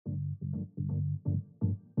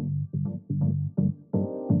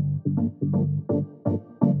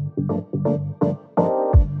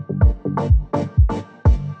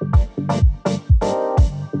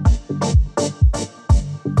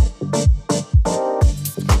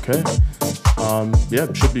Okay. Yeah,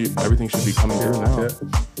 everything should be coming through now.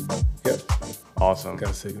 Yep. Awesome.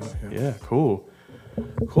 Got a signal. Yeah, cool,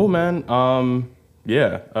 man.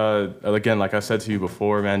 Again, like I said to you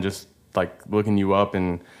before, man, just like looking you up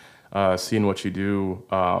and seeing what you do.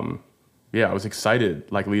 I was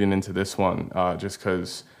excited like leading into this one, just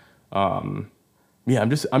because. I'm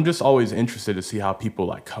just always interested to see how people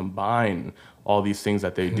like combine all these things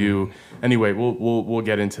that they do. Anyway, we'll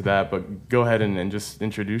get into that, but go ahead and just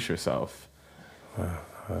introduce yourself.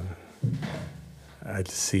 I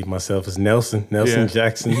just see myself as Nelson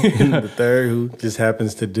Jackson the third, who just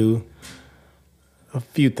happens to do a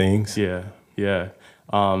few things. I've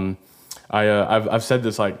said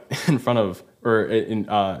this like in front of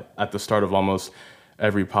at the start of almost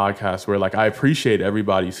every podcast, where like I appreciate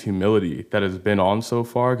everybody's humility that has been on so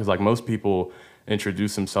far, because like most people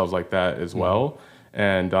introduce themselves like that as well.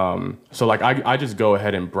 And so like I just go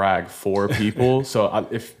ahead and brag for people. So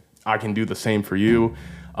if I can do the same for you.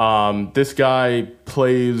 This guy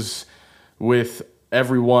plays with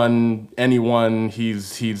everyone, anyone.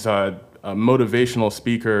 He's a motivational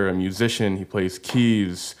speaker, a musician. He plays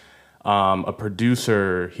keys, a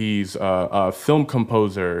producer. He's a film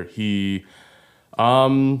composer. He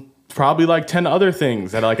probably like 10 other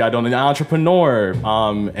things that like an entrepreneur.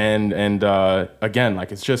 Again,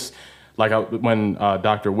 like it's just like when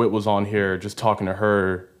Dr. Witt was on here, just talking to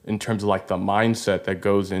her in terms of like the mindset that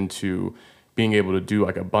goes into being able to do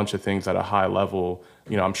like a bunch of things at a high level,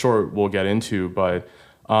 I'm sure we'll get into, but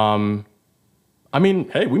hey,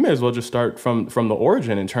 we may as well just start from the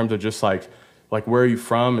origin in terms of just like where are you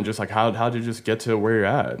from, and just like how did you just get to where you're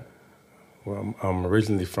at? Well, I'm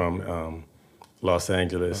originally from Los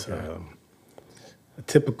Angeles. Okay. A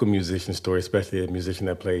typical musician story, especially a musician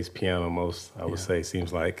that plays piano most, I would say,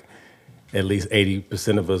 seems like at least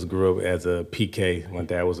 80% of us grew up as a PK. My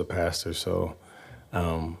dad was a pastor, so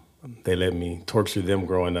they let me torture them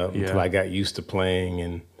growing up until I got used to playing.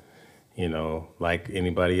 And, like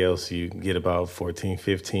anybody else, you get about 14,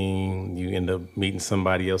 15, you end up meeting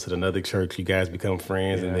somebody else at another church, you guys become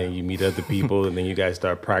friends, and then you meet other people, and then you guys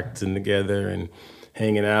start practicing together and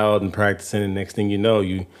hanging out and practicing, and next thing you know,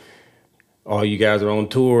 all you guys are on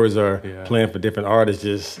tours or playing for different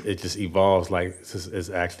artists. It just evolves. Like it's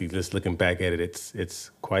actually, just looking back at it, it's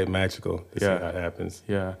quite magical to see how it happens.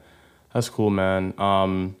 Yeah, that's cool, man.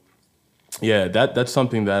 That's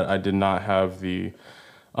something that I did not have the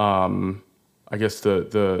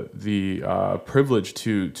privilege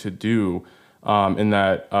to do in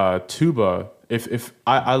that tuba. If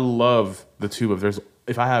I love the tuba.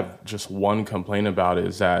 If I have just one complaint about it,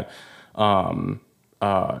 is that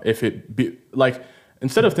if it be like,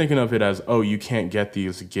 instead of thinking of it as, oh, you can't get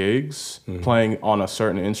these gigs playing on a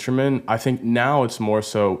certain instrument, I think now it's more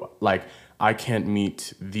so like I can't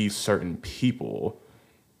meet these certain people.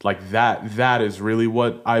 Like that is really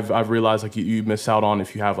what I've realized, like you miss out on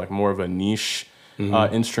if you have like more of a niche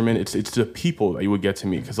instrument. It's the people that you would get to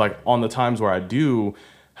meet, because like on the times where I do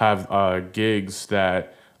have gigs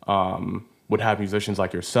that would have musicians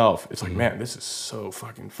like yourself, it's like, man, this is so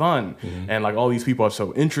fucking fun, and like all these people are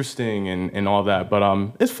so interesting and all that.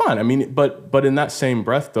 But it's fun. I mean, but in that same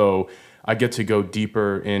breath though, I get to go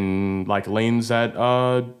deeper in like lanes that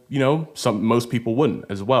most people wouldn't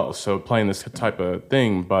as well. So playing this type of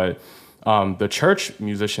thing, but the church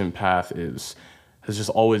musician path has just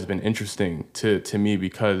always been interesting to me,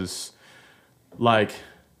 because like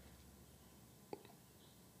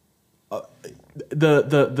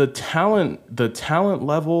the talent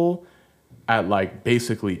level at like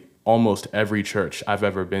basically almost every church I've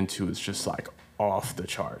ever been to is just like off the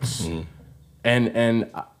charts. And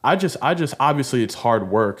I just obviously it's hard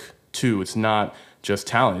work too. It's not just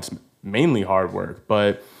talent. It's mainly hard work.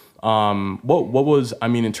 But what was,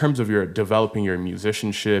 in terms of your developing your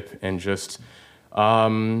musicianship and just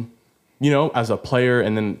as a player,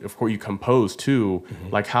 and then of course you compose too.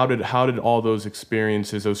 Like how did all those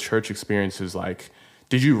experiences, those church experiences, like,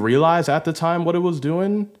 did you realize at the time what it was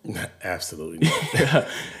doing? Absolutely not.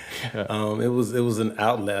 It was an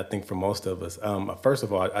outlet, I think, for most of us. First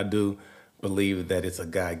of all, I do believe that it's a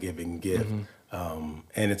God-given gift, and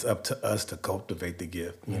it's up to us to cultivate the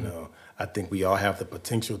gift. I think we all have the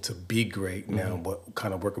potential to be great. Now, what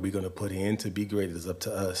kind of work are we going to put in to be great is up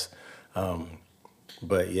to us.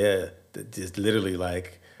 But yeah, just literally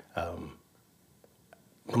like, how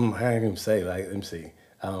can I say? Like, let me see.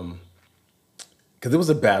 Because it was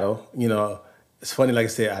a battle, it's funny, like I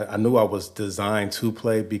said, I knew I was designed to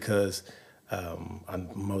play because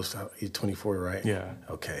you're 24, right? Yeah.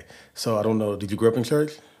 Okay. So I don't know. Did you grow up in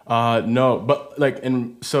church? No, but like,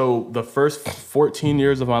 and so the first 14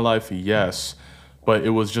 years of my life, yes, but it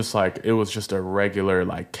was just a regular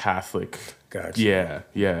like Catholic. Gotcha. Yeah,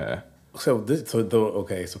 yeah. So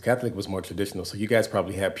Catholic was more traditional. So you guys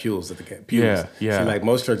probably had pews at the pews. Yeah, yeah. See, like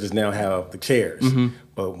most churches now have the chairs,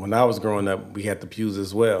 but when I was growing up, we had the pews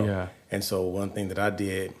as well. Yeah. And so one thing that I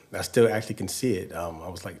did, I still actually can see it. I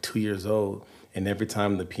was like 2 years old, and every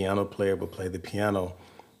time the piano player would play the piano,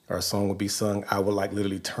 or a song would be sung, I would like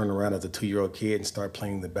literally turn around as a 2-year-old kid and start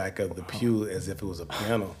playing the back of the pew as if it was a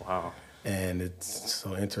piano. Wow. And it's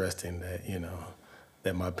so interesting that,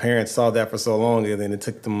 that my parents saw that for so long, and then it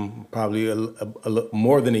took them probably a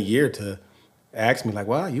more than a year to ask me, like,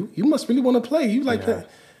 wow, you must really want to play. You like that?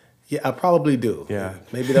 Yeah, I probably do. Yeah.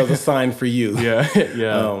 Maybe that was a sign for you. Yeah,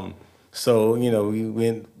 yeah. So, we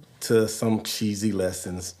went to some cheesy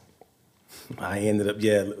lessons. I ended up,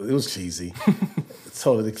 it was cheesy.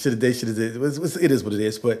 So it is what it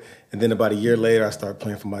is. And then about a year later, I started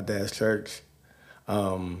playing for my dad's church.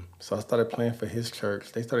 So I started playing for his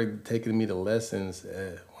church. They started taking me to lessons.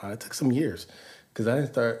 It took some years because I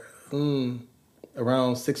didn't start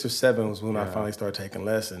around 6 or 7 was when I finally started taking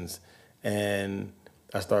lessons. And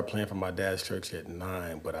I started playing for my dad's church at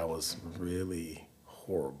 9, but I was really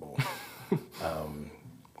horrible.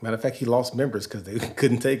 Matter of fact, he lost members because they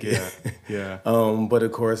couldn't take it. Yeah. But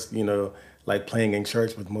of course, like playing in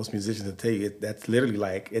church with most musicians will tell you, that's literally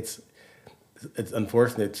like, it's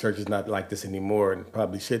unfortunate church is not like this anymore, and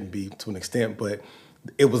probably shouldn't be to an extent, but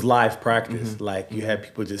it was live practice. Like you had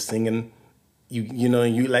people just singing, you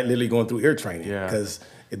like literally going through ear training because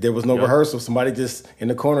there was no rehearsal. Somebody just in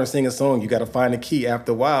the corner sing a song, you got to find the key.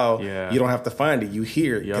 After a while, you don't have to find it. You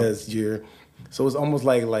hear it because so it's almost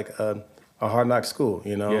like a hard knock school,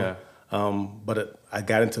 but I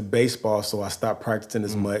got into baseball, so I stopped practicing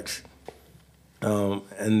as much.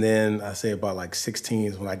 And then I say about like 16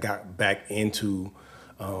 is when I got back into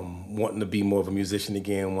wanting to be more of a musician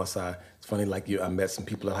again. It's funny, like I met some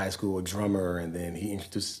people at high school, a drummer, and then he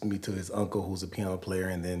introduced me to his uncle who's a piano player,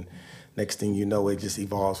 and then next thing you know, it just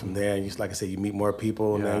evolves from there. And like I said, you meet more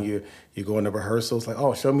people, and then you go into rehearsals, like,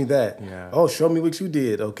 oh, show me that. Yeah. Oh, show me what you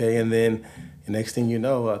did. Okay, and then the next thing you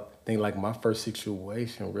know, I think like my first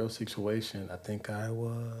real situation, I think I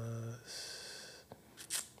was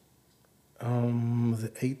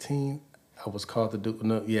 18. I was called to do, I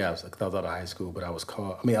was out of high school, but I was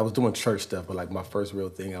doing church stuff, but like my first real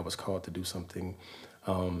thing, I was called to do something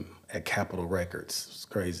at Capitol Records. It was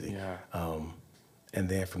crazy. Yeah. And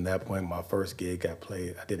then from that point, my first gig I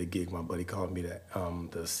did a gig, my buddy called me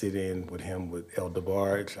to sit in with him with El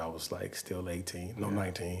DeBarge. I was like still 19.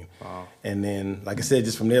 Wow. And then, like I said,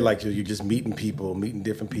 just from there, like you're just meeting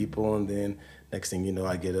different people, and then next thing you know,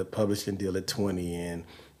 I get a publishing deal at 20, and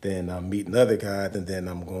then I'm meeting other guys, and then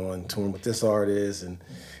I'm going touring with this artist, and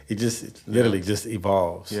it literally just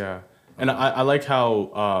evolves. Yeah, and I like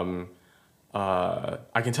how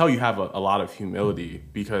I can tell you have a lot of humility,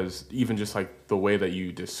 because even just like the way that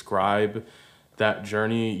you describe that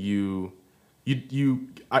journey,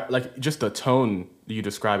 like just the tone that you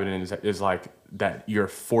describe it in is like that you're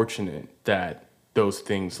fortunate that those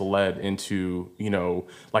things led into,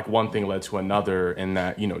 like one thing led to another, and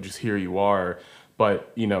that, just here you are.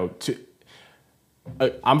 But,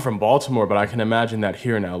 I'm from Baltimore, but I can imagine that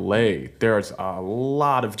here in LA, there's a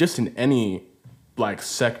lot of, just in any like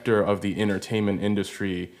sector of the entertainment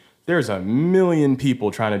industry, there's a million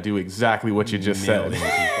people trying to do exactly what you just said.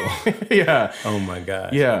 Yeah. Oh my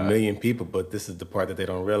God. Yeah. A million people, but this is the part that they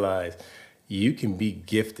don't realize. You can be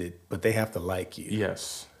gifted, but they have to like you.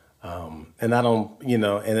 Yes. And I don't,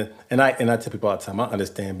 and I tell people all the time, I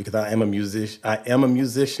understand, because I am a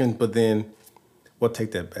musician, but then we'll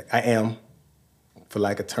take that back. I am, for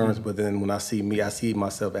lack of terms, but then when I see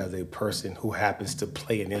myself as a person who happens to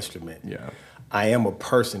play an instrument. Yeah. I am a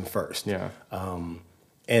person first. Yeah.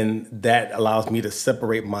 And that allows me to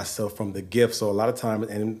separate myself from the gift. So a lot of times,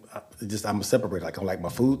 I'm a separator. Like I'm like my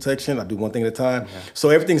food section, I do one thing at a time. Yeah. So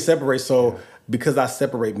everything separates. So because I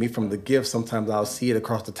separate me from the gift, sometimes I'll see it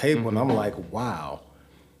across the table, and I'm like, wow.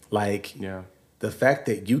 Like, the fact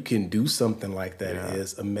that you can do something like that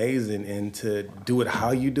is amazing, and to do it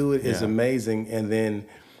how you do it is amazing. And then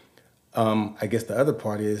I guess the other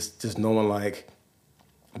part is just knowing, like,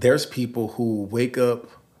 there's people who wake up,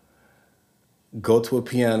 go to a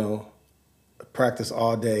piano, practice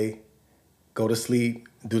all day, go to sleep,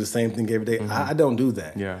 do the same thing every day. I don't do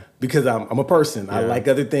that. Yeah. Because I'm a person. I like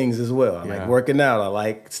other things as well. I like working out. I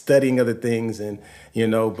like studying other things, and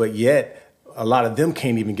but yet a lot of them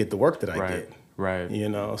can't even get the work that I get. Right. You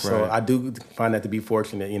know, so Right. I do find that to be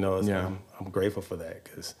fortunate. You know, Yeah. I'm grateful for that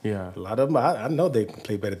because Yeah. a lot of them I know they can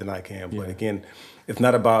play better than I can. But Yeah. again, it's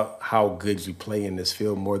not about how good you play in this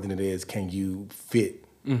field more than it is can you fit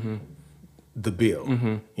the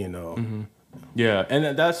bill. You know. Yeah,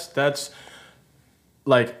 and that's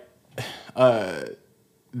like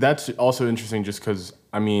that's also interesting just because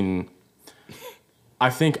I mean I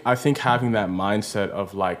think having that mindset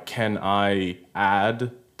of like, can I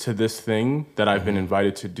add to this thing that I've been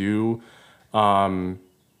invited to do?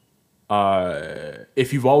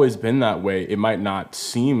 If you've always been that way, it might not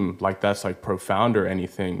seem like that's like profound or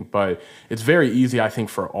anything, but it's very easy, I think,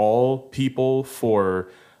 for all people for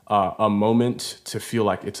a moment to feel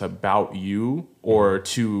like it's about you or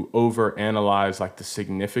to overanalyze like the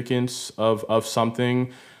significance of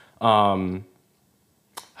something. How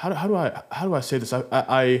do I say this?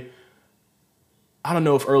 I don't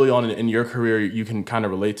know if early on in your career you can kind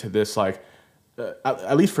of relate to this. Like,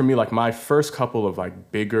 at least for me, like my first couple of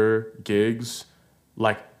like bigger gigs,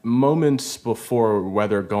 like moments before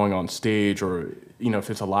whether going on stage or if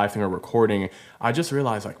it's a live thing or recording, I just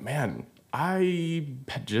realized like, man, I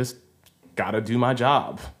just gotta do my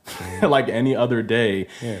job like any other day,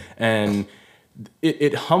 and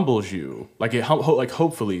it humbles you. Like like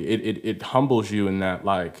hopefully it humbles you in that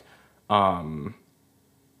like.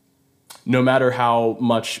 No matter how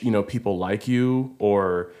much people like you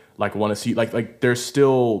or like want to see like there's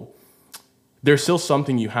still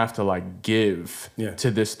something you have to like give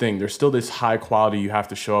to this thing. There's still this high quality you have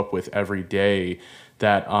to show up with every day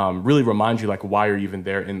that really reminds you like why you're even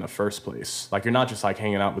there in the first place. Like you're not just like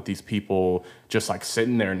hanging out with these people just like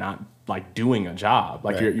sitting there not like doing a job.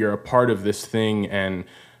 Like you're a part of this thing, and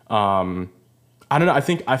I don't know. I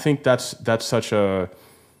think that's such a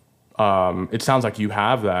it sounds like you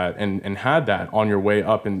have that and had that on your way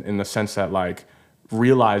up in the sense that like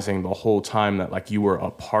realizing the whole time that like you were a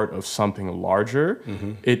part of something larger.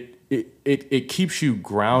 It keeps you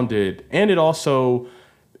grounded, and it also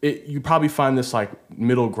you probably find this like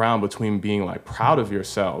middle ground between being like proud of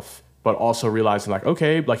yourself but also realizing like,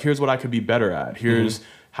 okay, like here's what I could be better at, here's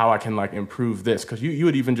how I can like improve this, because you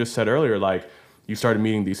had even just said earlier like you started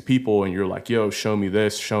meeting these people and you're like, yo, show me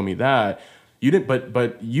this, show me that. You didn't,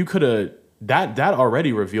 but you could have, that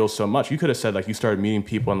already reveals so much. You could have said like you started meeting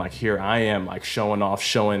people and like here I am like showing off,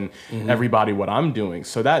 showing everybody what I'm doing.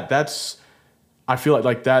 So that's I feel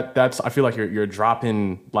like that's I feel like you're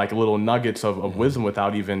dropping like little nuggets of wisdom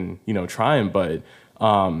without even trying. But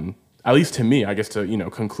at least to me, I guess to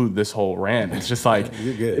conclude this whole rant, it's just like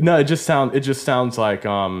You're good. No, it just sounds like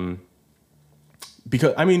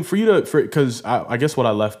because I mean, because I guess what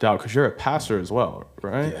I left out, because you're a pastor as well,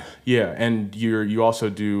 right? Yeah, and you also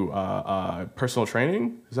do personal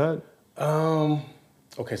training. Is that?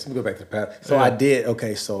 Okay, so let me go back to the past. So I did.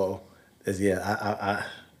 Okay, so I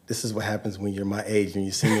this is what happens when you're my age and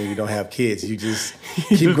you see me and you don't have kids. You just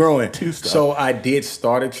keep growing. So I did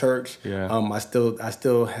start a church. Yeah. I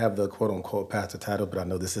still have the quote unquote pastor title, but I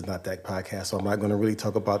know this is not that podcast, so I'm not going to really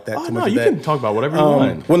talk about that too much. No, you can talk about whatever you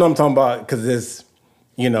want. Well, no, I'm talking about because this.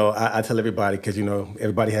 I tell everybody because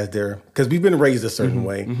everybody has because we've been raised a certain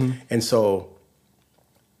way, and so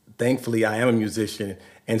thankfully I am a musician,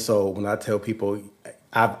 and so when I tell people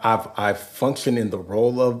I've functioned in the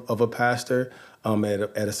role of a pastor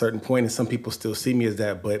at a certain point, and some people still see me as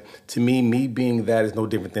that, but to me being that is no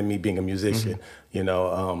different than me being a musician.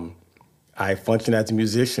 I function as a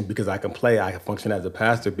musician because I can play. I function as a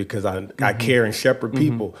pastor because I care and shepherd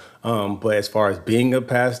people. But as far as being a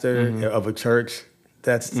pastor of a church.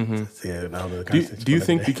 That's yeah. Do you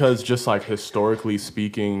think because just like historically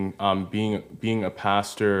speaking, being a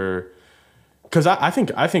pastor, because I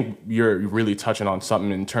think you're really touching on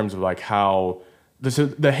something in terms of like how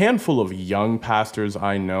the handful of young pastors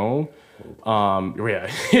I know,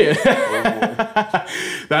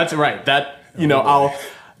 that's right. That I'll.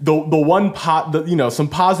 Some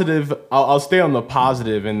positive. I'll stay on the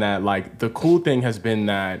positive in that like the cool thing has been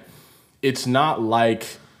that it's not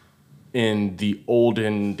like in the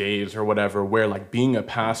olden days or whatever, where like being a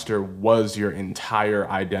pastor was your entire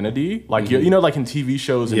identity. Like, like in TV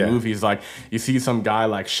shows and movies, like you see some guy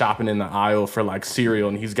like shopping in the aisle for like cereal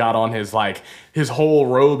and he's got on his whole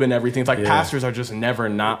robe and everything. It's like pastors are just never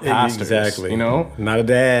not pastors. Exactly. Not a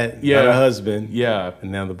dad, not a husband. Yeah.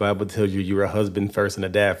 And now the Bible tells you you're a husband first and a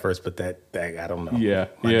dad first, but that I don't know. Yeah.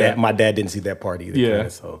 My dad didn't see that part either. Yeah.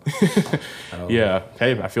 So yeah.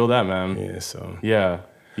 Hey, I feel that, man. Yeah. So yeah.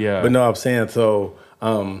 But no, I'm saying so.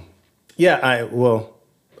 Like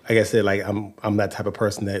I said, like I'm that type of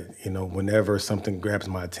person that whenever something grabs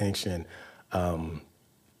my attention, I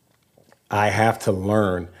have to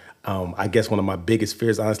learn. I guess one of my biggest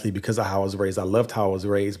fears, honestly, because of how I was raised, I loved how I was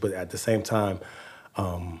raised, but at the same time,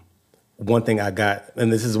 one thing I got,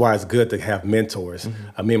 and this is why it's good to have mentors.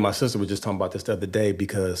 Me and my sister were just talking about this the other day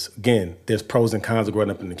because, again, there's pros and cons of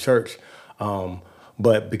growing up in the church.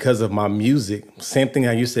 But because of my music, same thing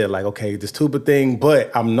how you said, like, okay, this tuba thing,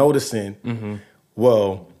 but I'm noticing,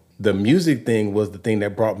 well, the music thing was the thing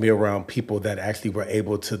that brought me around people that actually were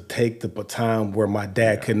able to take the baton where my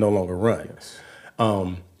dad could no longer run. Yes.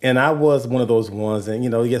 And I was one of those ones, and,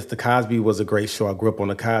 yes, The Cosby was a great show. I grew up on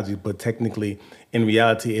The Cosby, but technically, in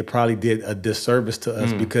reality, it probably did a disservice to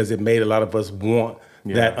us because it made a lot of us want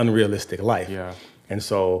that unrealistic life. Yeah. And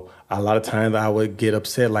so a lot of times I would get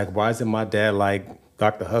upset, like, why isn't my dad like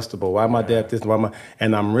Dr. Hustable? Why my dad this?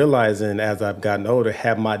 And I'm realizing as I've gotten older,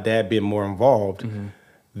 had my dad been more involved,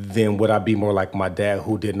 then would I be more like my dad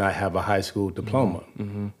who did not have a high school diploma?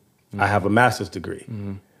 I have a master's degree.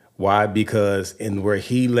 Why? Because in where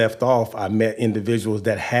he left off, I met individuals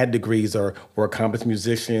that had degrees or were accomplished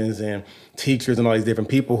musicians and teachers and all these different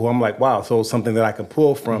people who I'm like, wow, so something that I can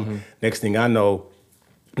pull from. Next thing I know,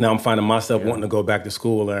 now I'm finding myself wanting to go back to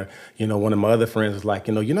school. Or, one of my other friends was like,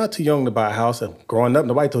 you're not too young to buy a house. And growing up,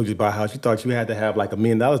 nobody told you to buy a house. You thought you had to have like $1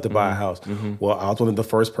 million to buy a house. Well, I was one of the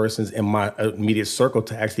first persons in my immediate circle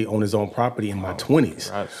to actually own his own property in my 20s.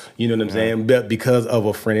 Right. You know what I'm saying? But because of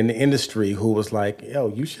a friend in the industry who was like, yo,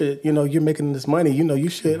 you should, you're making this money. You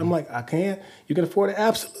should. I'm like, I can't. You can afford it?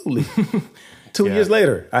 Absolutely. 2 years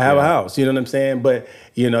later, I have a house. You know what I'm saying? But,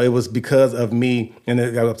 it was because of me. And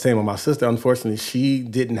I was saying with my sister, unfortunately, she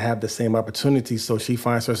didn't have the same opportunity. So she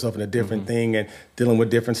finds herself in a different thing and dealing with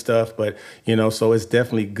different stuff. But, so it's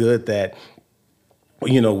definitely good that,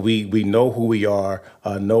 we know who we are,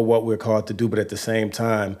 know what we're called to do. But at the same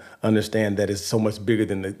time, understand that it's so much bigger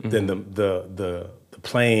than the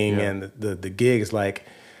playing and the gigs. Like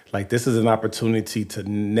this is an opportunity to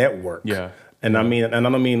network. Yeah. And I mean, and I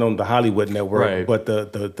don't mean on the Hollywood network, but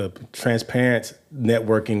the transparent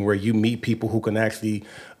networking where you meet people who can actually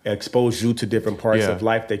expose you to different parts of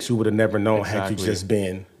life that you would have never known had you just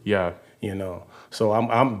been. Yeah. So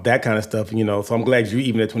I'm that kind of stuff. So I'm glad you,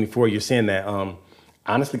 even at 24, you're saying that.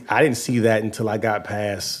 Honestly, I didn't see that until I got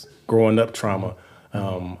past growing up trauma.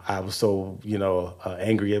 I was so,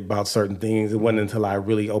 angry about certain things. It wasn't until I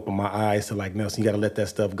really opened my eyes to like, Nelson, you got to let that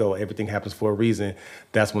stuff go. Everything happens for a reason.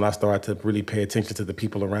 That's when I started to really pay attention to the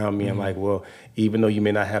people around me. And like, well, even though you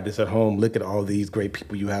may not have this at home, look at all these great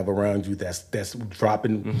people you have around you that's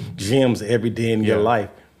dropping gems every day in your life.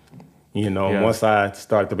 Once I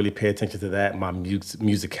started to really pay attention to that, my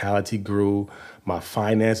musicality grew, my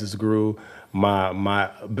finances grew, my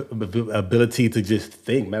ability to just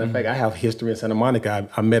think. Matter of fact, I have history in Santa Monica.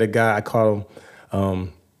 I met a guy, I call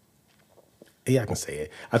him, I can say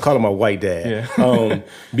it. I call him my white dad. Yeah.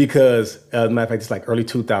 Because, as a matter of fact, it's like early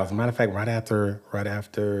 2000s. Matter of fact, right after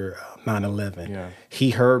 9/11, he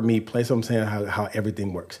heard me play, so I'm saying how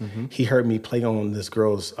everything works. He heard me play on this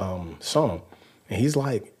girl's song. And he's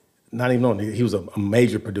like, not even on, he was a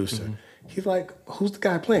major producer. He's like, who's the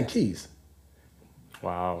guy playing keys?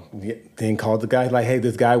 Wow. Then called the guy, like, hey,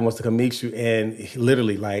 this guy wants to come meet you. And he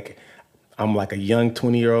literally, like, I'm like a young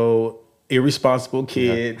 20-year-old irresponsible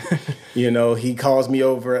kid. He calls me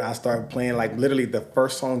over. I start playing, like, literally the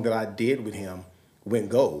first song that I did with him went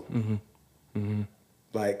gold.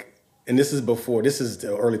 Like, and this is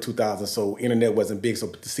the early 2000s, so internet wasn't big, so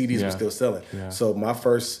the CDs were still selling. So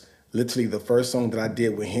literally the first song that I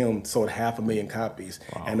did with him sold 500,000 copies.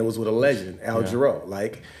 Wow. And it was with a legend, Al Jarreau.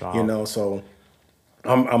 Like, so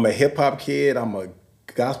I'm a hip hop kid, I'm a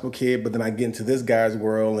gospel kid, but then I get into this guy's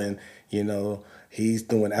world and, he's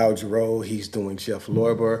doing Al Jarreau, he's doing Jeff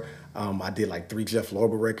Lorber. I did like 3 Jeff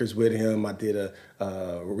Lorber records with him. I did a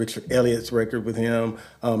Richard Elliott's record with him.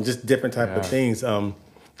 Just different type of things.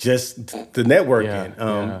 Just the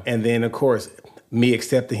networking. And then, of course, me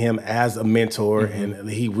accepting him as a mentor, and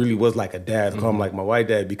he really was like a dad. I call him like my white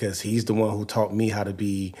dad because he's the one who taught me how to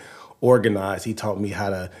be organized. He taught me how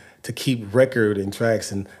to keep record and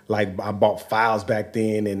tracks, and like I bought files back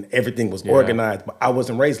then, and everything was organized. But I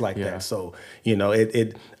wasn't raised like that, so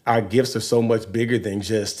our gifts are so much bigger than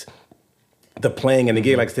just the playing and the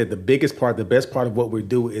gig. Like I said, the best part of what we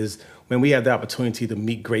do is when we have the opportunity to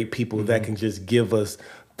meet great people that can just give us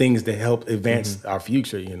things to help advance our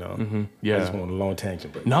future. I just went on a long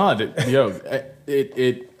tangent, but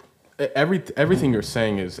everything you're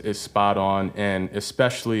saying is spot on, and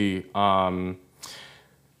especially.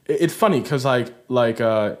 It's funny because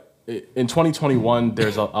in 2021,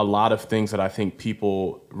 there's a lot of things that I think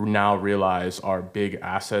people now realize are big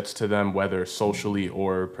assets to them, whether socially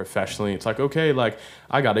or professionally. It's like, okay, like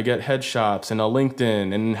I got to get headshots and a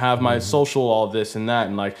LinkedIn and have my social, all this and that,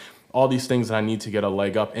 and like all these things that I need to get a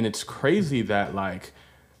leg up. And it's crazy that like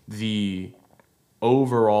the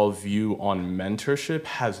overall view on mentorship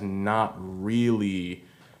has not really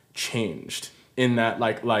changed in that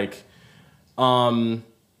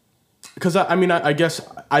because I mean I guess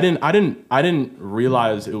I didn't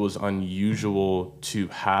realize it was unusual to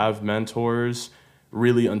have mentors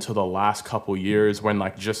really until the last couple years, when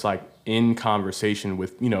like just like in conversation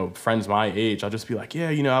with, you know, friends my age, I'll just be like, yeah,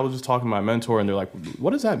 you know, I was just talking to my mentor, and they're like,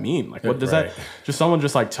 what does that mean? Like, what does that just someone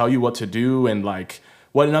just like tell you what to do and like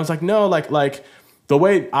what? And I was like, no, like the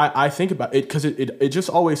way I think about it, because it just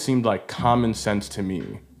always seemed like common sense to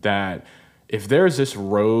me that if there's this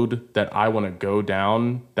road that I want to go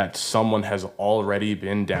down that someone has already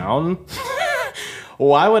been down,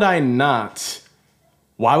 why would I not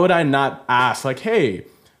ask, like, hey,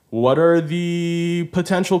 what are the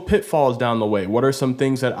potential pitfalls down the way? What are some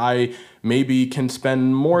things that I maybe can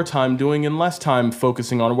spend more time doing and less time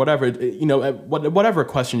focusing on, or whatever, you know, whatever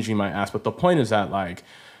questions you might ask. But the point is that, like,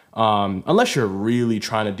 unless you're really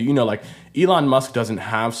trying to do, you know, like Elon Musk doesn't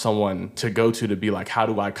have someone to go to be like, how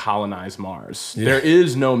do I colonize Mars? Yeah. There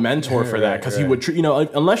is no mentor for that, because he would, you know,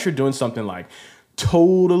 unless you're doing something like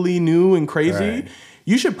totally new and crazy,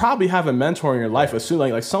 you should probably have a mentor in your life.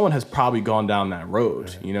 Assuming like someone has probably gone down that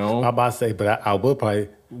road, you know? I'm about to say, but I will probably,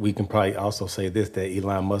 we can probably also say this, that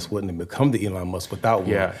Elon Musk wouldn't have become the Elon Musk without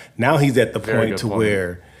one. Now he's at the point to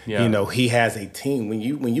where, you know, he has a team. When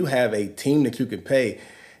you have a team that you can pay,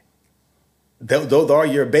 those are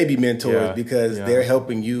your baby mentors, because they're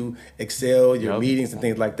helping you excel your meetings and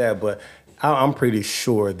things like that. But I'm pretty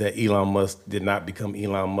sure that Elon Musk did not become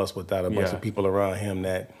Elon Musk without a bunch of people around him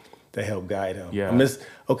that help guide him. Yeah.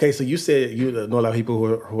 Okay, so you said you know a lot of people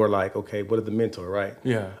who are like, okay, what is the mentor, right?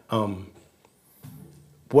 Yeah.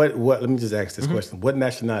 What? Let me just ask this question: what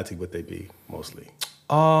nationality would they be mostly?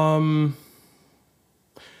 I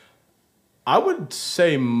would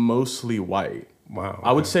say mostly white. Wow. Okay.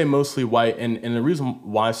 I would say mostly white, and the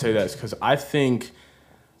reason why I say that is because I think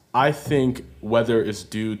whether it's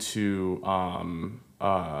due to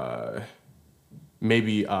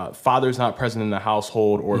maybe father's not present in the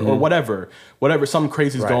household, or whatever some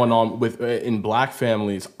crazy's going on with in Black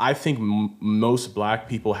families, I think most Black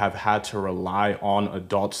people have had to rely on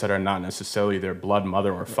adults that are not necessarily their blood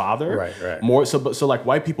mother or father. Right. More so like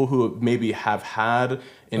white people who maybe have had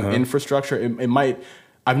an infrastructure, it might.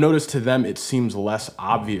 I've noticed to them it seems less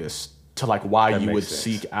obvious to like why you would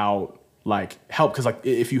seek out like help, because like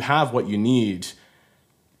if you have what you need,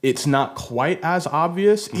 it's not quite as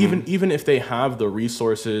obvious. Even if they have the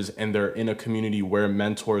resources and they're in a community where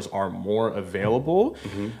mentors are more available.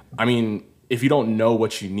 I mean, if you don't know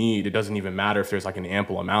what you need, it doesn't even matter if there's like an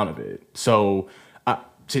ample amount of it. So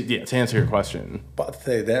to answer your question, but to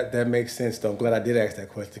say that makes sense though. I'm glad I did ask that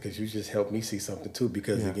question, because you just helped me see something too.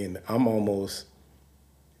 Because again, I'm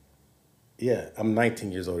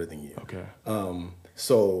 19 years older than you. Okay.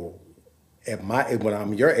 So when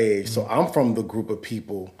I'm your age, so I'm from the group of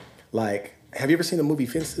people, like, have you ever seen the movie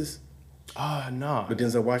Fences? No. With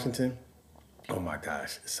Denzel Washington? Oh my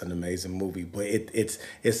gosh, it's an amazing movie. But it's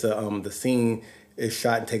the scene is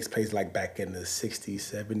shot and takes place like back in the 60s,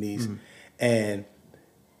 70s. And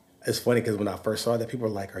it's funny because when I first saw that, people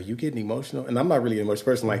were like, are you getting emotional? And I'm not really an emotional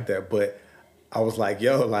person like that, but I was like,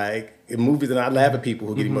 yo, like in movies, and I laugh at people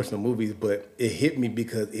who get emotional in movies, but it hit me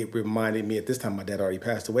because it reminded me, at this time my dad already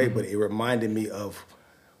passed away, but it reminded me of,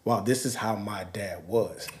 wow, this is how my dad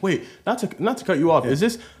was. Wait, not to cut you off. Is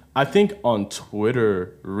this, I think on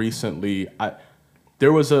Twitter recently,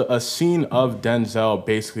 there was a scene of Denzel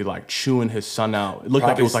basically like chewing his son out. It looked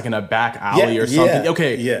like it was like in a back alley or something.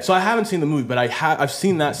 Okay, so I haven't seen the movie, but I've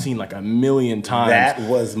seen that scene like a million times. That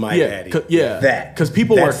was my daddy. Because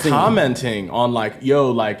people were commenting on like, yo,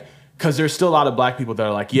 like, because there's still a lot of Black people that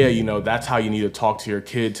are like, yeah, you know, that's how you need to talk to your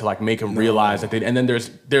kid to like make him realize that and then there's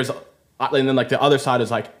and then like the other side is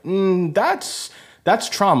like, that's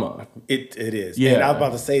trauma. It is. Yeah. And I was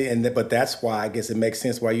about to say, but that's why I guess it makes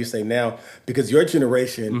sense why you say now, because your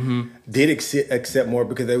generation did accept more,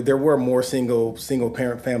 because there were more single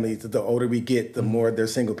parent families. The older we get, the more they're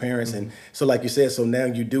single parents. And so like you said, so now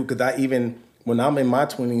you do, because when I'm in my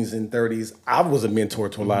 20s and 30s, I was a mentor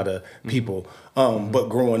to a lot of people. But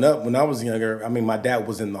growing up, when I was younger, I mean, my dad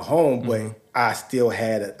was in the home, but I still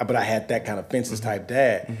had I had that kind of fences type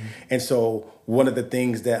dad. And so one of the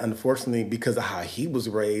things that, unfortunately, because of how he was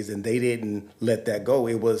raised and they didn't let that go,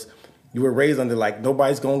 it was You were raised under like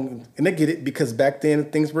nobody's going, and they get it because back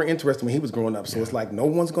then things were interesting when he was growing up. So it's like no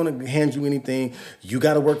one's going to hand you anything. You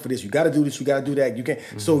got to work for this. You got to do this. You got to do that. You can't.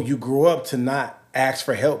 So you grow up to not ask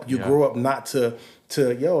for help. You grow up not to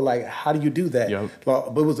like, how do you do that? But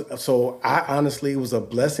it was, so I honestly, it was a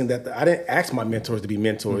blessing that I didn't ask my mentors to be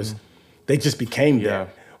mentors. They just became that.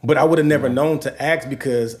 But I would have never known to ask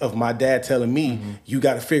because of my dad telling me, you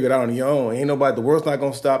got to figure it out on your own. Ain't nobody, the world's not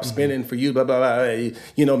going to stop spinning for you, blah, blah, blah.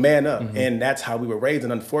 You know, man up. And that's how we were raised.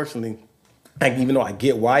 And unfortunately, like, even though I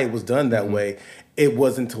get why it was done that way, it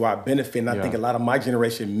wasn't to our benefit. And I think a lot of my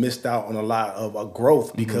generation missed out on a lot of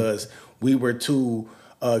growth because we were too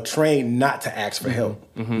trained not to ask for help,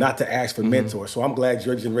 not to ask for mentors. So I'm glad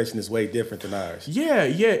your generation is way different than ours. Yeah,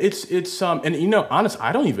 it's and you know, honestly,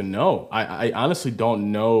 I don't even know. I honestly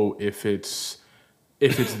don't know if it's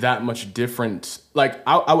that much different. Like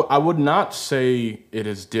I would not say it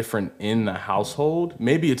is different in the household.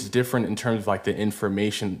 Maybe it's different in terms of like the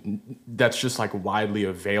information that's just like widely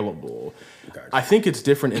available. Gotcha. I think it's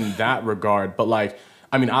different in that regard. But like,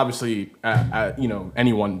 I mean, obviously, you know,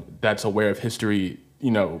 anyone that's aware of history, you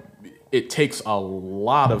know, it takes a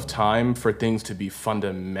lot of time for things to be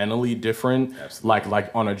fundamentally different, like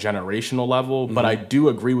on a generational level. But I do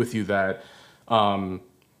agree with you that,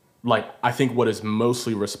 like, I think what is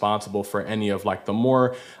mostly responsible for any of like the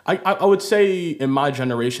more, I would say in my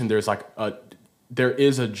generation, there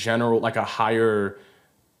is a general, like a higher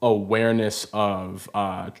awareness of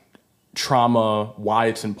trauma, why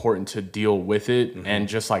it's important to deal with it and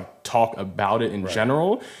just like talk about it in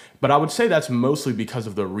general. But I would say that's mostly because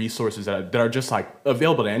of the resources that are just like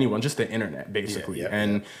available to anyone, just the internet basically,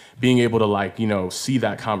 and being able to like, you know, see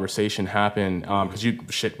that conversation happen. Because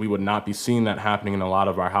we would not be seeing that happening in a lot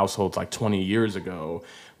of our households like 20 years ago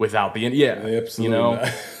without the absolutely, you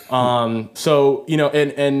know. So you know,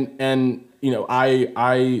 and you know,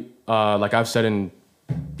 I like I've said in,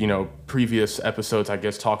 you know, previous episodes, I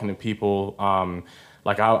guess, talking to people,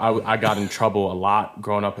 like I got in trouble a lot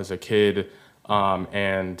growing up as a kid.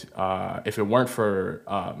 And if it weren't for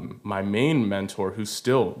my main mentor, who's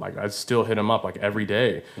still like, I still hit him up like every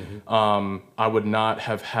day, I would not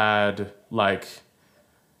have had like,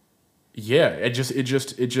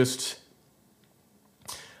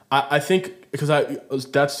 I think because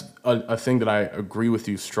that's a thing that I agree with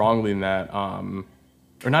you strongly in that,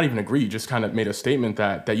 or not even agree, you just kind of made a statement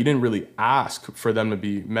that you didn't really ask for them to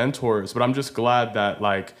be mentors, but I'm just glad that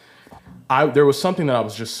like, there was something that I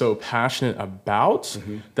was just so passionate about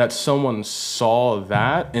that someone saw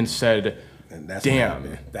that and said, and that's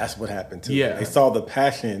damn. That's what happened too. Yeah. They saw the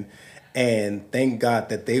passion and thank God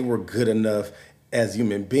that they were good enough as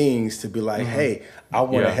human beings to be like, hey, I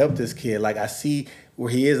want to help this kid. Like I see where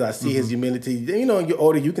he is, I see his humility. You know, you're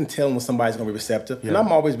older, you can tell when somebody's gonna be receptive. And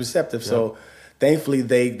I'm always receptive. So thankfully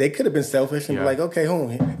they could have been selfish and be like, okay,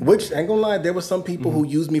 which ain't gonna lie, there were some people who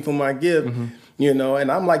used me for my gift. You know, and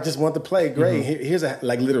I'm like, just want to play. Great. Here's a,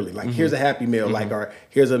 like, literally, like, here's a Happy Meal, like, or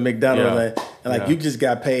here's a McDonald's. And like, you just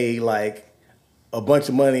got paid, like, a bunch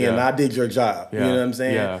of money and I did your job. You know what I'm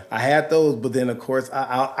saying? Yeah. I had those, but then, of course,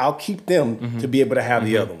 I'll keep them to be able to have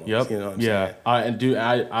the other ones. You know what I'm saying?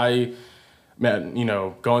 I man, you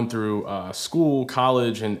know, going through school,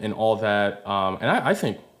 college, and all that, and I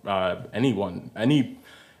think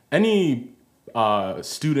any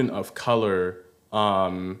student of color,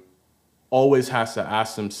 always has to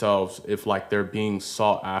ask themselves if like they're being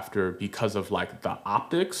sought after because of like the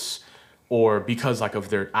optics or because like of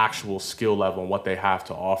their actual skill level and what they have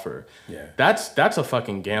to offer. Yeah. That's a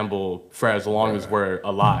fucking gamble for as long as we're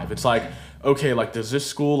alive. It's like, okay, like does this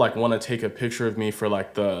school like want to take a picture of me for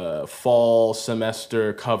like the fall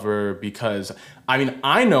semester cover because I mean,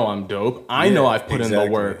 I know I'm dope. I know I've put in the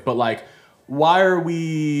work, but like why are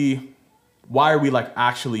we like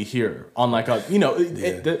actually here on like a, you know,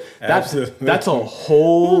 that's a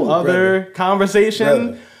whole other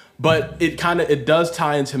conversation, but it does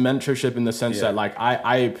tie into mentorship in the sense that like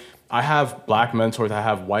I have black mentors, I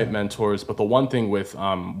have white mentors, but the one thing with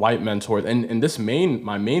white mentors and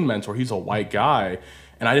my main mentor, he's a white guy,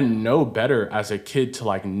 and I didn't know better as a kid to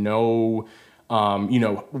like know you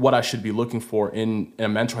know, what I should be looking for in a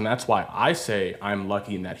mentor. And that's why I say I'm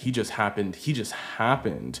lucky in that he just happened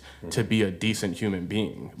to be a decent human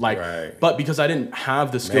being. Like, but because I didn't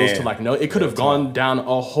have the skills to like know, it could have gone down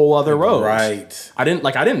a whole other road. Right. I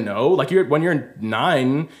didn't know, like when you're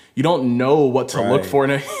 9, you don't know what to look for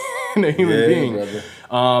in a human being.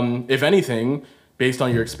 If anything, based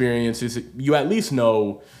on your experiences, you at least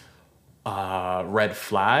know red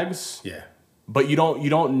flags. Yeah. but you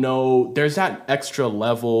don't know, there's that extra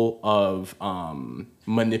level of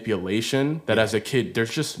manipulation that as a kid there's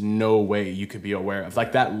just no way you could be aware of,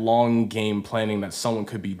 like that long game planning that someone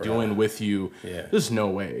could be doing with you. There's no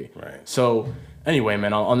way. So anyway,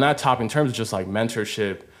 man, on that topic, in terms of just like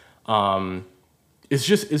mentorship, it's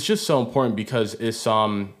just so important, because it's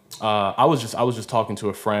I was just talking to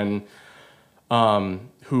a friend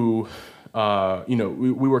who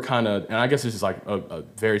we were kind of, and I guess this is like a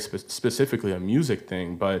very specifically a music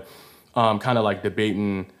thing, but kind of like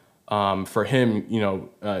debating for him,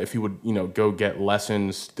 if he would go get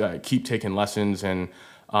lessons, keep taking lessons, and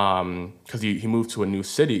because he moved to a new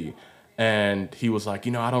city. And he was like,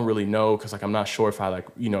 I don't really know, because like I'm not sure if I like,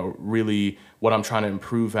 really what I'm trying to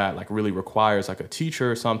improve at like really requires like a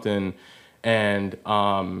teacher or something. And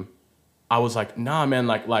I was like, nah, man,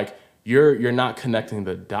 like you're not connecting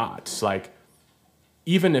the dots. Like,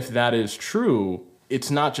 even if that is true,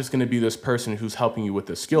 it's not just going to be this person who's helping you with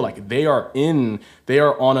the skill. Like they are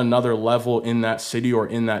on another level in that city or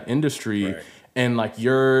in that industry, and like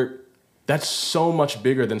that's so much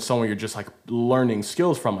bigger than someone you're just like learning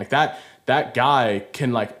skills from. Like that guy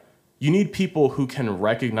can, like, you need people who can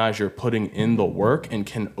recognize you're putting in the work and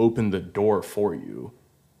can open the door for you.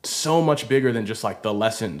 So much bigger than just like the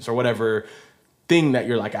lessons or whatever thing that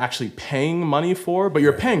you're like actually paying money for, but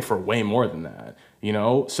you're paying for way more than that,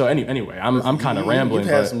 So anyway, I'm kind of rambling.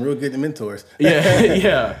 You've had some real good mentors.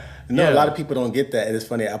 Yeah. A lot of people don't get that. And it's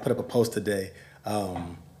funny, I put up a post today,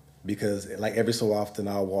 because like every so often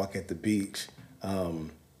I'll walk at the beach,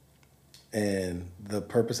 and the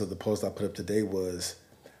purpose of the post I put up today was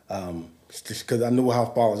because I knew how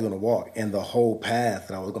far I was going to walk, and the whole path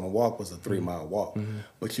that I was going to walk was a 3-mile walk.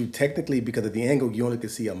 But you technically, because of the angle, you only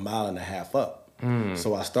could see 1.5 miles up.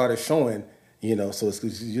 So I started showing, so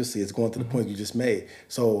you'll see it's going to the point you just made.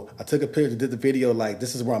 So I took a picture, did the video like,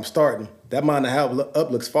 this is where I'm starting. That 1.5 miles up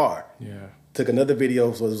looks far. Took another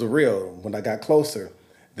video, so it was a reel when I got closer.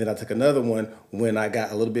 Then I took another one when I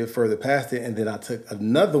got a little bit further past it, and then I took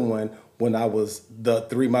another one when I was the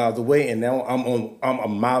 3 miles away, and now I'm 1.5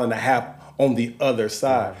 miles on the other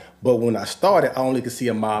side. But when I started, I only could see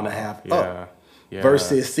 1.5 miles up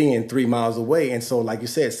versus seeing 3 miles away. And so, like you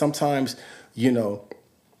said, sometimes,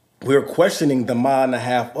 we're questioning the 1.5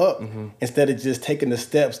 miles up instead of just taking the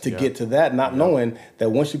steps to get to that, not knowing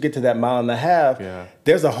that once you get to that 1.5 miles,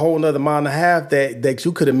 there's a whole nother 1.5 miles that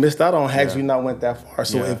you could have missed out on had you not went that far.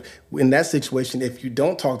 So if in that situation, if you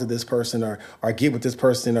don't talk to this person or get with this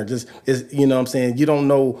person or just what I'm saying, you don't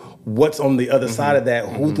know what's on the other side of that,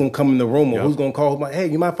 who's gonna come in the room or who's gonna call, hey,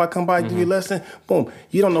 you mind if I come by and do your lesson? Boom.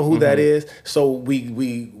 You don't know who that is. So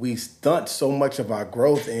we stunt so much of our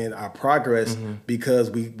growth and our progress because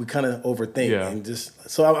we kind of overthink and just.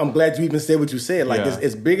 So I'm glad you even said what you said. Like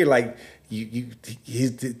it's bigger. Like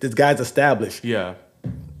this guy's established. Do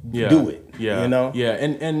it.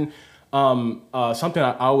 And something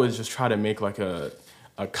I always just try to make like a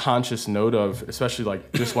conscious note of, especially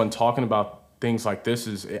like just when talking about things like this,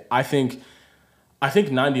 is I think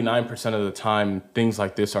 99% of the time things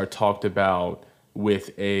like this are talked about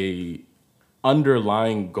with a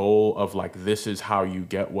underlying goal of like, this is how you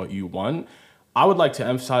get what you want. I would like to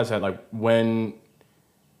emphasize that like when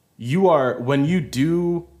you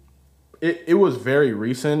do. It was very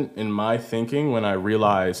recent in my thinking when I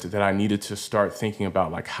realized that I needed to start thinking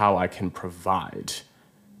about like how I can provide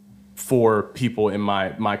for people in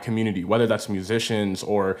my community, whether that's musicians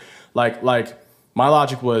or like my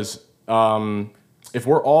logic was, if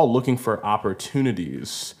we're all looking for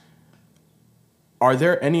opportunities, are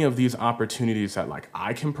there any of these opportunities that like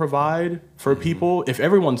I can provide for people? If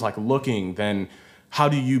everyone's like looking, then how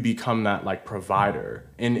do you become that like provider?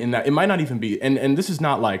 And in that, it might not even be, and this is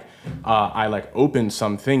not like I like opened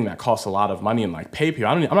something that costs a lot of money and like pay people.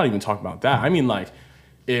 I'm not even talking about that. I mean, like,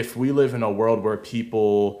 if we live in a world where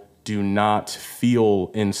people do not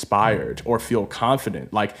feel inspired or feel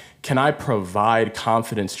confident, like, can I provide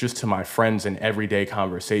confidence just to my friends in everyday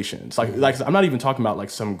conversations? Like I'm not even talking about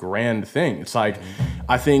like some grand thing. It's like,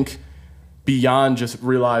 I think beyond just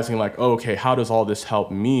realizing like, oh, okay, how does all this help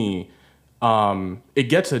me? It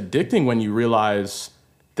gets addicting when you realize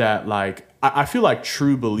that, like, I feel like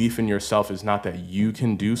true belief in yourself is not that you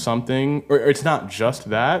can do something, or it's not just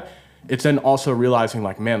that. It's then also realizing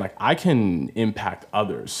like, man, like I can impact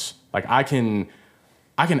others. Like I can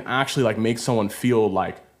actually like make someone feel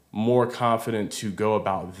like more confident to go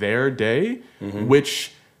about their day,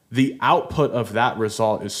 which the output of that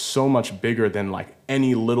result is so much bigger than like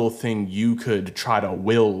any little thing you could try to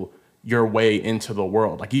will your way into the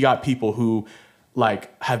world. Like, you got people who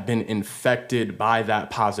like have been infected by that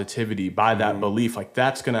positivity, by that belief. Like,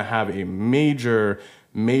 that's gonna have a major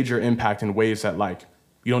major impact in ways that like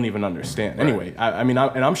you don't even understand. Right. Anyway, I mean,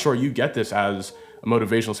 and I'm sure you get this as a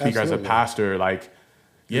motivational speaker, Absolutely. As a pastor, like,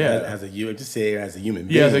 as a human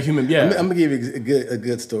being. Yeah, as a human. Yeah, I'm gonna give you a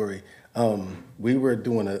good story. We were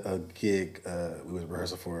doing a gig. We was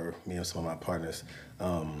rehearsal for me and some of my partners.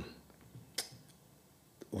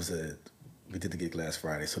 We did the gig last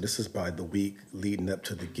Friday, so this is probably the week leading up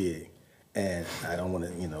to the gig. And I don't want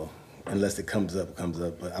to, unless it comes up,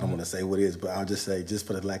 but I don't want to say what it is. But I'll just say, just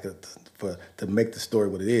for the lack of, to make the story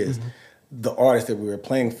what it is, the artist that we were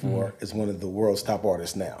playing for is one of the world's top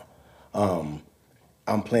artists now.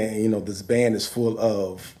 I'm playing, this band is full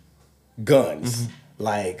of guns,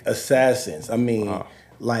 like assassins. I mean,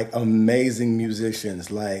 like amazing musicians.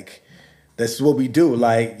 Like that's what we do.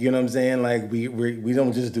 Like, you know what I'm saying? Like we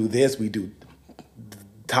don't just do this. We do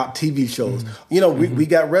top TV shows. We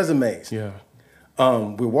got resumes. Yeah.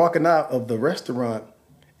 We're walking out of the restaurant,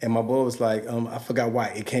 and my boy was like, I forgot why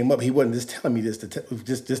it came up. He wasn't just telling me this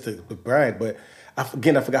just to brag, but I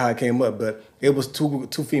forgot how it came up. But it was two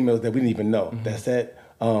females that we didn't even know. That sat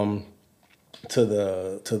to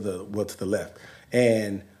the left,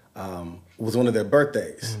 and it was one of their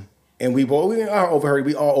birthdays, and we all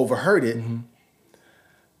overheard it.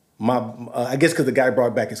 I guess because the guy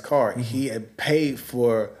brought back his car, he had paid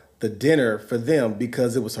for the dinner for them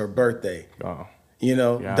because it was her birthday. Wow.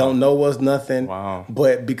 Don't know us, nothing. Wow.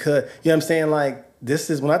 But because, what I'm saying? Like,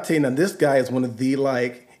 this is, when I tell you now, this guy is one of the,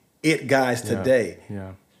 like, it guys today.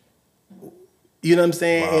 Yeah. You know what I'm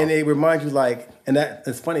saying? Wow. And it reminds you, like, and that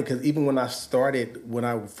it's funny because even when I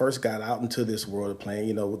first got out into this world of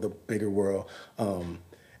playing, with the bigger world,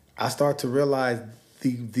 I start to realize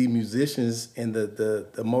the musicians and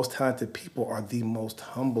the most talented people are the most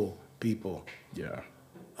humble people. Yeah.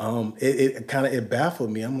 It baffled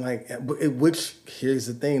me. I'm like, which here's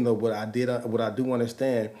the thing though. What I do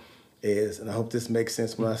understand is, and I hope this makes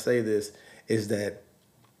sense when I say this, is that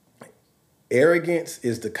arrogance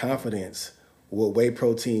is the confidence. What whey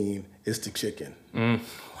protein is the chicken. Wow.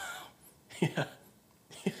 Yeah.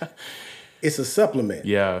 It's a supplement.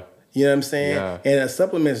 Yeah. You know what I'm saying? Yeah. And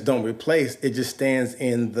supplements don't replace. It just stands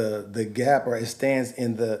in the gap, or it stands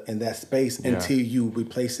in that space until you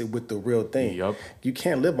replace it with the real thing. Yep. You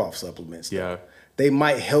can't live off supplements. Though. Yeah. They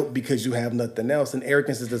might help because you have nothing else. And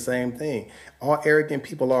arrogance is the same thing. All arrogant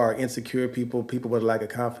people are insecure people with a lack of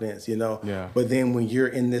confidence, Yeah. But then when you're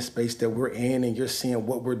in this space that we're in and you're seeing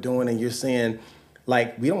what we're doing and you're seeing,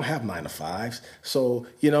 like, we don't have 9 to 5s. So,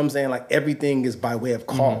 you know what I'm saying? Like, everything is by way of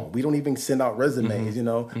call. We don't even send out resumes,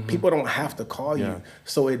 People don't have to call you.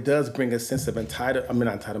 So it does bring a sense of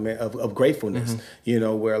of gratefulness,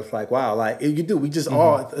 where it's like, wow, like, you do. We just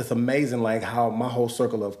all, it's amazing, like, how my whole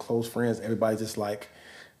circle of close friends, everybody's just, like,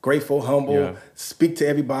 grateful, humble, speak to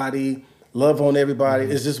everybody, love on everybody.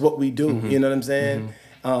 It's just what we do. You know what I'm saying?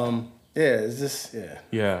 It's just,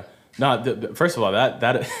 Yeah. No, first of all,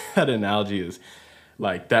 that analogy is...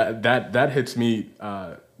 Like that hits me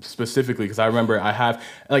specifically because I remember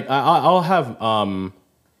I'll have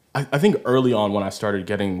I think early on when I started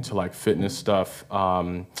getting to like fitness stuff,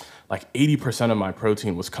 like 80% of my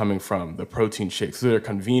protein was coming from the protein shakes. So they're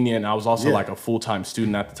convenient. I was also like a full-time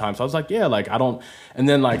student at the time, so I was like, I don't. And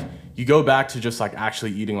then like you go back to just like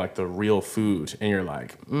actually eating like the real food, and you're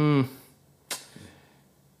like,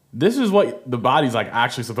 this is what the body's like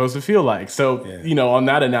actually supposed to feel like. So, on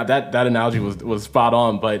that analogy was spot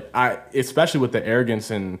on. But especially with the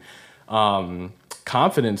arrogance and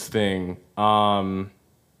confidence thing,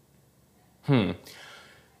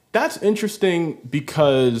 that's interesting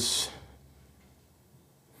because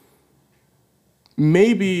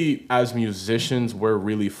maybe as musicians, we're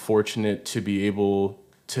really fortunate to be able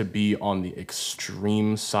to be on the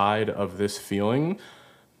extreme side of this feeling.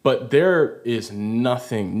 But there is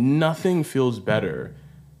nothing feels better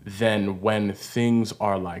than when things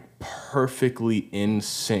are like perfectly in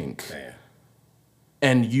sync. Man.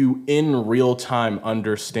 And you in real time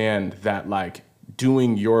understand that like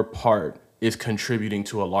doing your part is contributing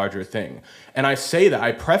to a larger thing. And I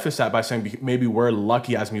preface that by saying maybe we're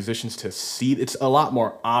lucky as musicians to see it's a lot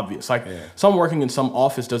more obvious. Like some working in some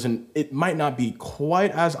office it might not be quite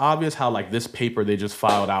as obvious how like this paper they just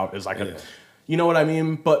filed out is like you know what I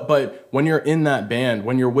mean? But when you're in that band,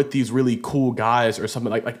 when you're with these really cool guys or something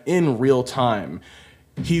like in real time,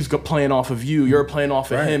 he's playing off of you, you're playing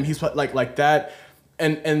off of him. He's like that.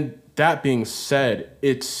 And that being said,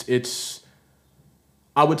 it's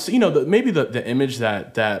I would say maybe the image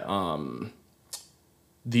that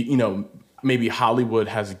maybe Hollywood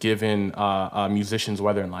has given musicians,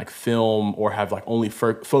 whether in like film or have like only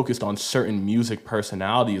focused on certain music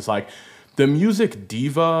personalities, like. the music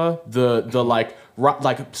diva, the like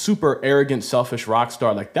super arrogant, selfish rock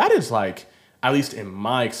star, like that is like, at least in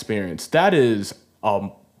my experience, that is a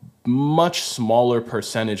much smaller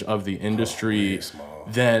percentage of the industry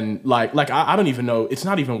than like I don't even know. It's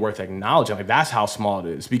not even worth acknowledging. Like that's how small it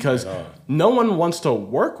is, because no one wants to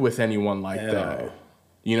work with anyone like that.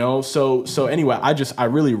 You know, so anyway, I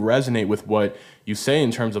really resonate with what you say in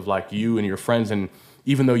terms of like you and your friends, and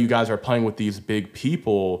even though you guys are playing with these big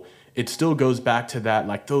people, it still goes back to that,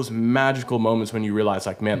 like those magical moments when you realize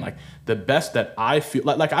like, man, like the best that I feel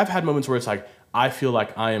like I've had moments where it's like I feel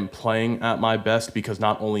like I am playing at my best, because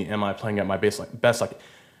not only am I playing at my best,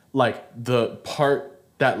 like the part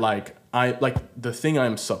that like I like the thing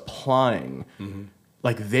I'm supplying,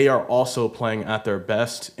 like they are also playing at their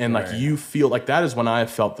best, and like you feel like that is when I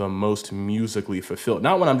have felt the most musically fulfilled.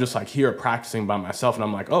 Not when I'm just like here practicing by myself and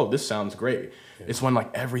I'm like, oh, this sounds great. It's when like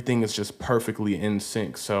everything is just perfectly in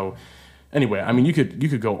sync. So anyway, I mean, you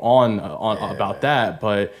could go on about that,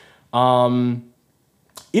 but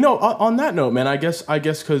you know, on that note, man, I guess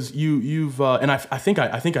because you've and I think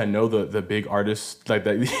I know the big artists like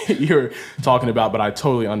that you're talking about, but I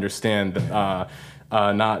totally understand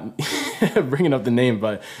not bringing up the name,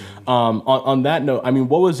 but on that note, I mean,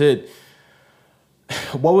 what was it?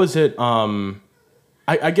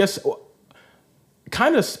 I guess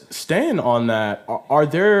kind of staying on that. Are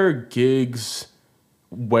there gigs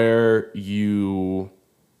where you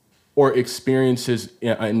or experiences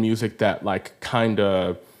in music that like kind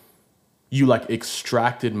of you like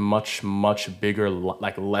extracted much bigger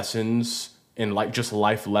like lessons and like just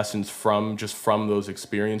life lessons from those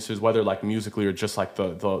experiences, whether like musically or just like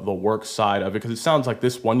the work side of it? Because it sounds like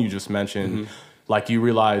this one you just mentioned, like you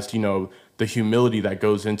realized, you know, the humility that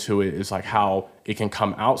goes into it is like how it can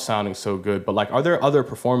come out sounding so good. But like, are there other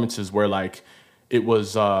performances where like it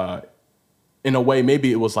was in a way,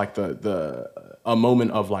 maybe it was like a moment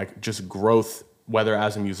of like just growth, whether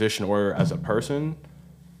as a musician or as a person?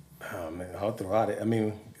 Oh man, all throughout it. I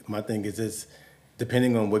mean, my thing is it's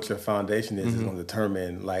depending on what your foundation is, is going to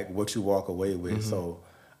determine like what you walk away with. So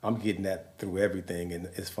I'm getting that through everything, and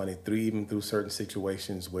it's funny even through certain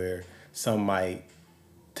situations where some might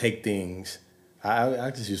take things. I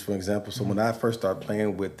just use for example. So when I first started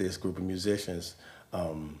playing with this group of musicians,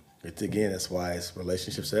 it's again, that's why it's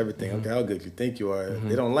relationships, everything. Okay, how good you think you are,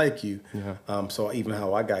 they don't like you. So even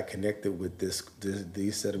how I got connected with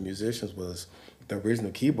these set of musicians was the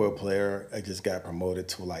original keyboard player. I just got promoted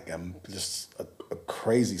to like just a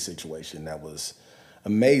crazy situation that was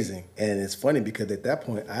amazing. And it's funny because at that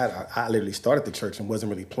point I literally started the church and wasn't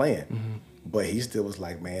really playing, but he still was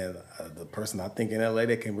like, man, the person I think in LA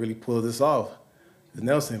that can really pull this off is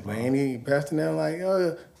Nelson. But ain't he Pastor now? Like,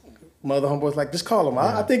 oh, mother homeboy's like, just call him.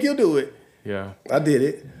 I think he'll do it. Yeah, I did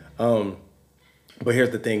it. But here's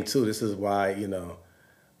the thing too. This is why, you know,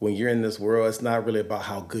 when you're in this world, it's not really about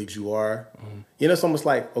how good you are. You know, it's almost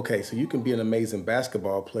like, okay, so you can be an amazing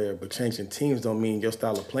basketball player, but changing teams don't mean your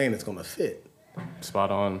style of playing is going to fit. Spot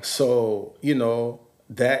on. So, you know,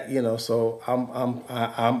 that, you know, so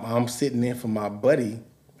I'm sitting in for my buddy,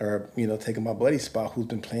 or, you know, taking my buddy's spot who's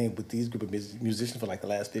been playing with these group of musicians for like the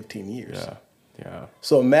last 15 years. Yeah.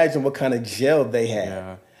 So imagine what kind of gel they had.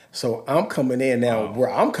 Yeah. So I'm coming in now, where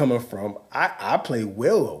I'm coming from, I play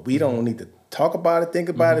well. We don't need to talk about it, think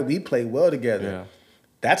about it. We play well together. Yeah.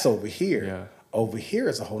 That's over here. Yeah. Over here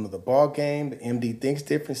is a whole nother ball game. The MD thinks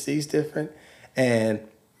different, sees different. And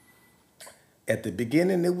at the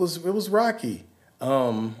beginning, it was rocky.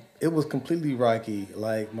 It was completely rocky.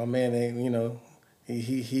 Like my man ain't, you know,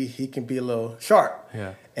 he can be a little sharp.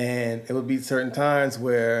 Yeah. And it would be certain times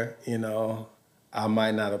where, you know, I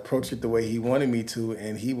might not approach it the way he wanted me to,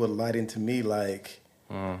 and he would light into me like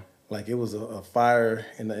it was a fire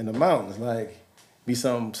in the mountains, like be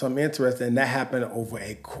some interesting. And that happened over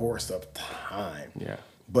a course of time. Yeah.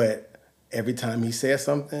 But every time he said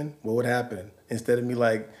something, what would happen? Instead of me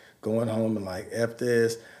like going home and like F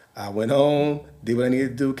this, I went home, did what I needed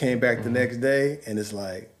to do, came back the next day, and it's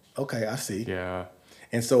like, okay, I see. Yeah.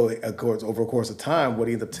 And so, of course, over a course of time, what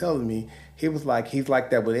he ended up telling me, he's like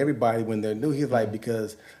that with everybody when they're new. He's like,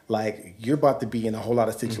 because like you're about to be in a whole lot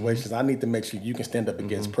of situations. I need to make sure you can stand up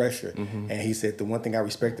against pressure. And he said, the one thing I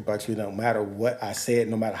respect about you, no matter what I said,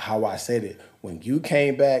 no matter how I said it, when you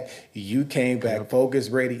came back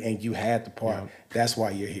focused, ready, and you had the part. That's why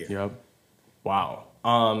you're here. Yep.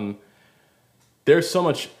 Wow. There's so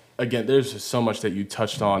much. Again, there's just so much that you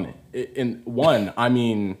touched on. In one, I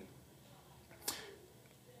mean,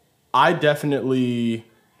 I definitely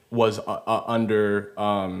was under,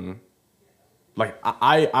 like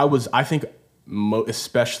I think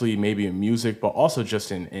especially maybe in music, but also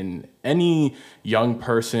just in any young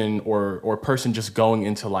person or person just going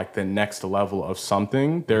into like the next level of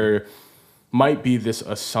something, there might be this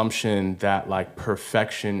assumption that like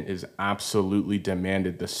perfection is absolutely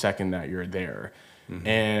demanded the second that you're there.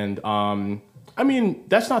 And I mean,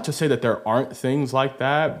 that's not to say that there aren't things like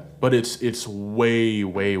that, but it's way,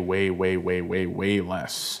 way, way, way, way, way, way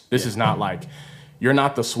less. This is not like, you're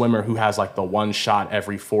not the swimmer who has like the one shot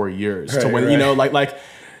every 4 years to win,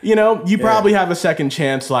 you know, you probably have a second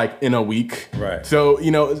chance like in a week. Right. So,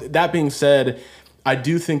 that being said, I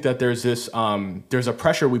do think that there's this, there's a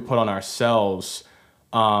pressure we put on ourselves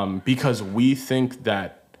because we think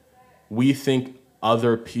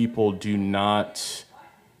other people do not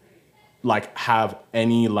like have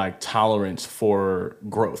any like tolerance for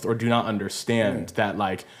growth or do not understand that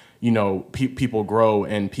like, people grow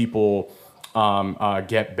and people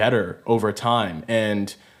get better over time.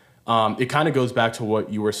 And it kind of goes back to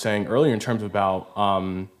what you were saying earlier in terms about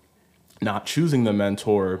not choosing the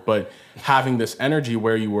mentor, but having this energy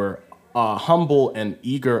where you were humble and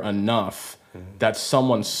eager enough that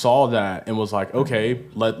someone saw that and was like, okay,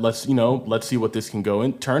 let's see what this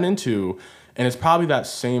can turn into. And it's probably that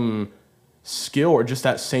same skill or just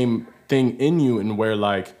that same thing in you, and where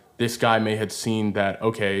like this guy may have seen that,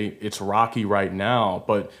 okay, it's rocky right now,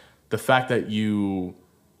 but the fact that you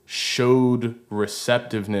showed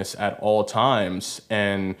receptiveness at all times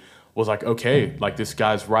and was like, okay, like this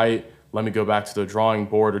guy's right, let me go back to the drawing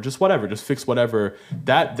board or just whatever, just fix whatever.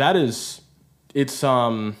 It's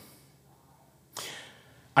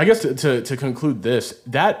I guess to conclude this,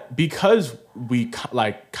 that because we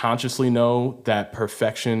like consciously know that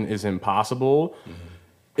perfection is impossible,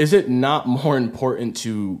 is it not more important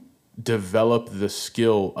to develop the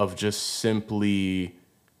skill of just simply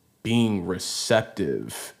being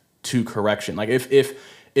receptive to correction? Like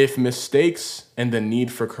if mistakes and the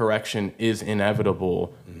need for correction is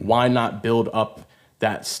inevitable, why not build up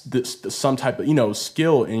some type of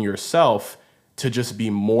skill in yourself to just be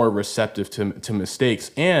more receptive to mistakes?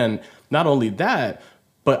 And not only that,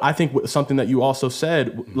 but I think something that you also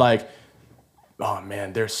said, like, oh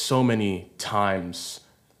man, there's so many times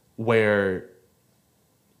where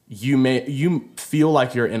you feel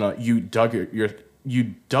like you're you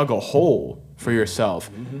dug a hole for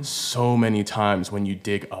yourself so many times when you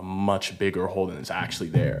dig a much bigger hole than is actually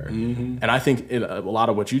there. And I think a lot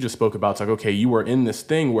of what you just spoke about, it's like, okay, you were in this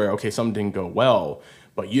thing where, okay, something didn't go well,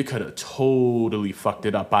 but you could have totally fucked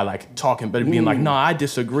it up by like talking, but being like, no, I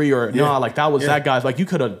disagree, or no, like that was that guy's, like you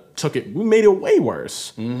could have made it way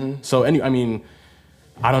worse. So I mean,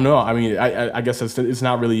 I don't know. I mean, I guess it's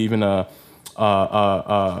not really even a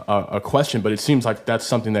question, but it seems like that's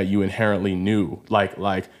something that you inherently knew. Like,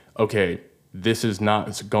 okay, this is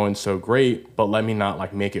not going so great, but let me not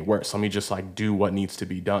like make it worse. Let me just like do what needs to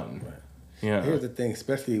be done. Right. Yeah. Here's the thing,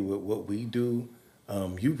 especially with what we do.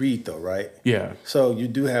 You read though, right? Yeah. So you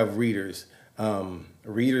do have readers.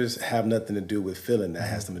 Readers have nothing to do with feeling. That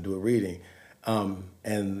has something to do with reading.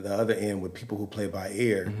 And the other end with people who play by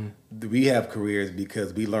ear, we have careers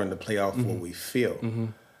because we learn to play off what we feel.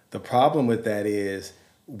 The problem with that is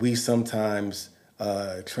we sometimes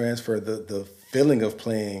transfer the feeling of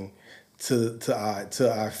playing to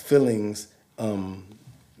our feelings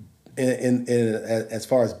in as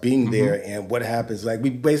far as being there, and what happens. Like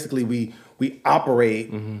we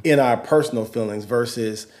operate in our personal feelings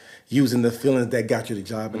versus using the feelings that got you the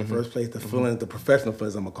job in the first place, the feelings, the professional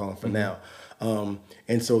feelings, I'm gonna call them for now.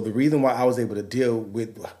 And so the reason why I was able to deal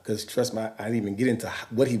with, because trust me, I didn't even get into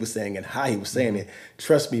what he was saying and how he was saying it.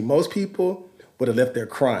 Trust me, most people would have left there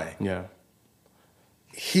crying. Yeah.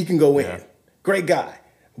 He can go in, great guy,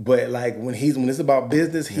 but like when it's about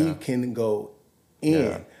business, he can go in.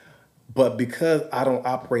 Yeah. But because I don't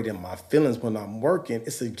operate in my feelings when I'm working,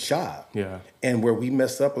 it's a job. Yeah. And where we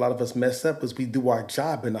mess up, a lot of us mess up, is we do our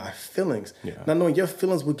job in our feelings. Yeah. Not knowing your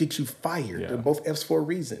feelings will get you fired. Yeah. They're both F's for a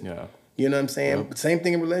reason. Yeah. You know what I'm saying? Yep. Same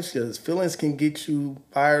thing in relationships. Feelings can get you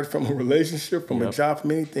fired from a relationship, from a job,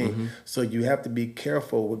 from anything. So you have to be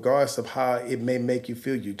careful, regardless of how it may make you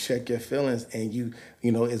feel. You check your feelings, and you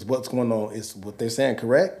know, is what's going on. Is what they're saying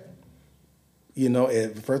correct? You know,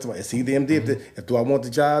 first of all, is he the MD? If do I want the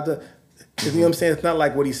job to... You know what I'm saying? It's not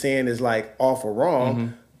like what he's saying is like off or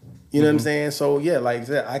wrong. You know what I'm saying? So yeah, like I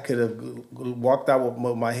said, I could have walked out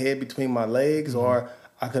with my head between my legs, or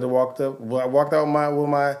I could have walked out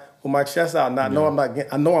with my chest out. Not know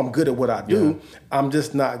I know I'm good at what I do. I'm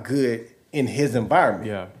just not good in his environment.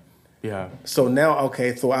 Yeah. Yeah. So now,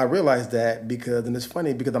 okay, so I realized that and it's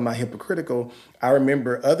funny because I'm not hypocritical. I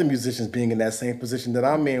remember other musicians being in that same position that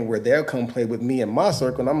I'm in, where they'll come play with me in my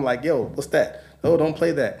circle, and I'm like, yo, what's that? oh, don't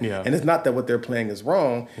play that. Yeah. And it's not that what they're playing is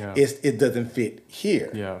wrong. Yeah. It doesn't fit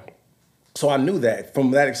here. Yeah. So I knew that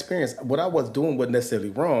from that experience, what I was doing wasn't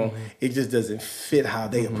necessarily wrong. It just doesn't fit how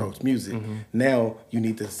they approach music. Now you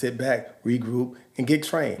need to sit back, regroup, and get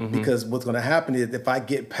trained. Because what's going to happen is if I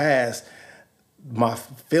get past my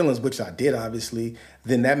feelings, which I did obviously,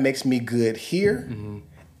 then that makes me good here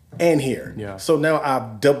and here. Yeah. So now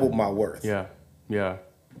I've doubled my worth. Yeah. Yeah.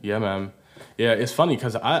 Yeah, man. Yeah, it's funny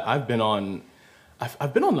because I've been on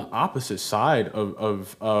the opposite side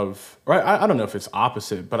of right. I don't know if it's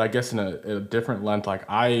opposite, but I guess in a different length. Like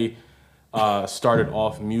I started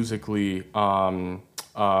off musically playing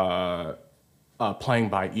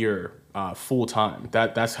by ear full time.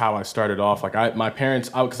 That's how I started off. Like my parents,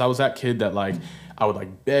 because I was that kid that like I would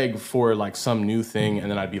like beg for like some new thing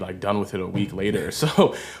and then I'd be like done with it a week later.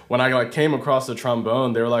 So when I like came across the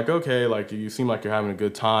trombone, they were like, okay, like you seem like you're having a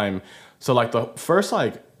good time. So like the first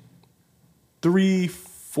like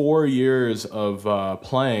 3-4 years of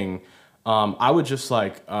playing, I would just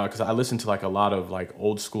like because I listened to like a lot of like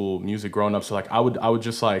old school music growing up. So like I would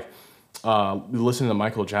just like listen to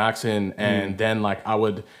Michael Jackson, and then like I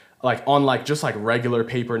would like on like just like regular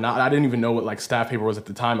paper. I didn't even know what like staff paper was at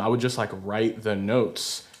the time. I would just like write the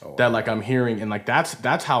notes that like I'm hearing, and like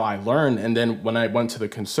that's how I learned. And then when I went to the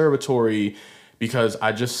conservatory, because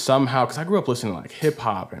I just somehow, because I grew up listening to like hip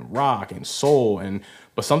hop and rock and soul,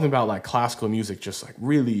 but something about like classical music just like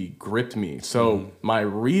really gripped me. So my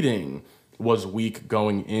reading was weak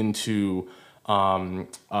going into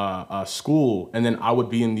school, and then I would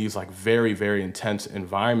be in these like very, very intense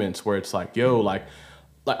environments where it's like, yo, like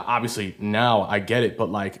obviously now I get it, but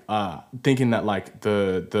like thinking that like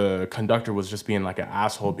the conductor was just being like an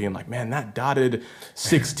asshole, being like, man, that dotted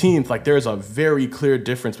 16th, like there's a very clear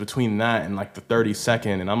difference between that and like the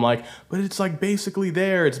 32nd, and I'm like, but it's like basically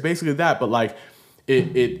there, it's basically that, but like I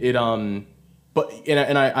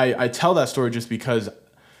tell that story just because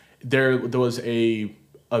there was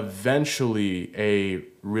eventually a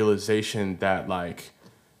realization that like,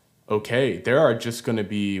 okay, there are just going to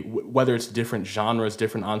be, whether it's different genres,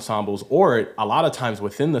 different ensembles, or a lot of times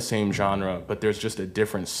within the same genre, but there's just a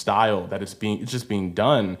different style that it's just being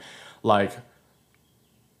done. Like,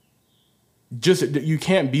 just, you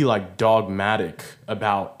can't be like dogmatic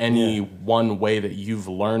about any one way that you've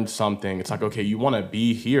learned something. It's like, okay, you want to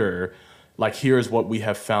be here, like here's what we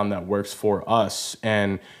have found that works for us.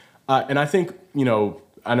 And I think, you know,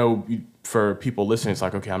 I know for people listening, it's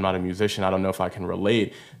like, okay, I'm not a musician, I don't know if I can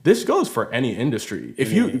relate. This goes for any industry.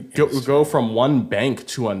 If you go from one bank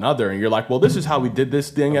to another and you're like, well, this is how we did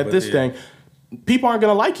this thing at this thing, people aren't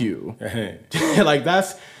gonna like you. Like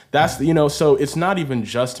that's you know, so it's not even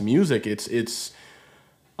just music. It's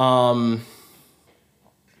I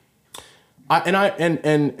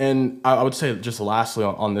would say just lastly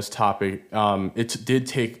on this topic,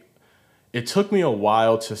 it took me a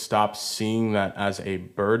while to stop seeing that as a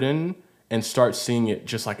burden and start seeing it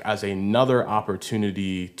just like as another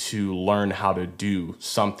opportunity to learn how to do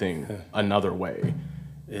something another way.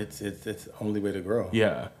 It's the only way to grow.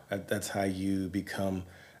 Yeah. That's how you become.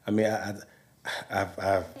 I mean,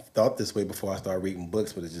 I've thought this way before I started reading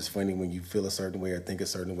books, but it's just funny when you feel a certain way or think a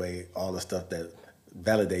certain way, all the stuff that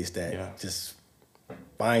validates that just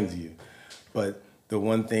finds you. But the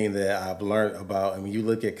one thing that I've learned about, I mean, you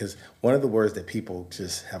look at, because one of the words that people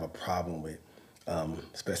just have a problem with,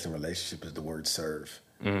 especially in relationships, is the word serve.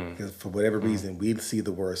 Because for whatever reason, we see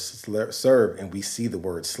the word serve and we see the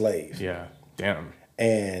word slave. Yeah, damn.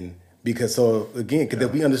 And because, so again, because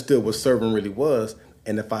we understood what serving really was,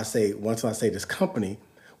 and if I say, once I say this company,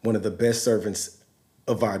 one of the best servants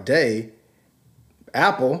of our day,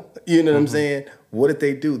 Apple, you know what I'm saying? What did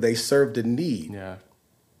they do? They served a need. Yeah.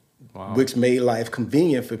 Wow. Which made life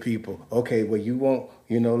convenient for people. Okay, well, you want,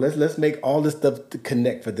 you know, let's make all this stuff to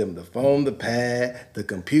connect for them. The phone, the pad, the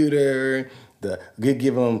computer,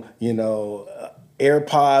 give them, you know,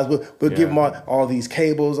 AirPods. We'll give them all these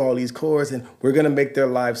cables, all these cords, and we're going to make their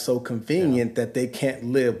lives so convenient that they can't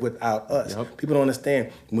live without us. Yep. People don't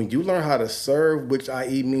understand. When you learn how to serve, which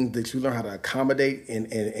i.e. means that you learn how to accommodate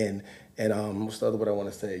and what's the other word I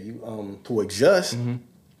want to say? To adjust.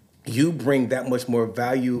 You bring that much more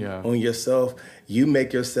value on yourself. You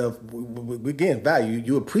make yourself, again, value.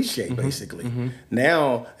 You appreciate, basically.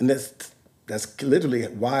 Now, and that's literally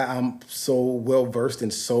why I'm so well versed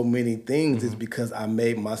in so many things, is because I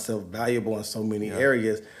made myself valuable in so many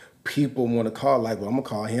areas. People want to call, like, well, I'm going to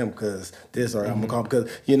call him because this, or I'm going to call him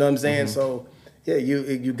because, you know what I'm saying? So, yeah,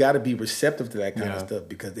 you got to be receptive to that kind of stuff,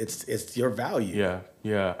 because it's your value. Yeah,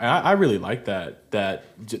 yeah. And I really like that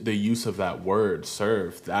the use of that word,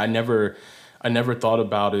 serve. I never thought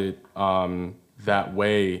about it that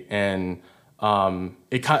way. And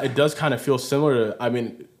it does kind of feel similar to, I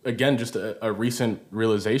mean, again, just a recent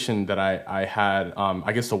realization that I had.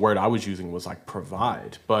 I guess the word I was using was like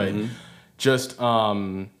provide, but just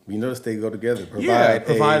you notice they go together.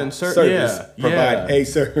 Provide and service. Yeah, provide a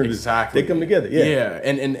service. Exactly. They come together. Yeah.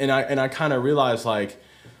 And I kind of realized like,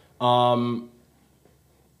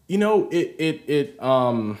 you know,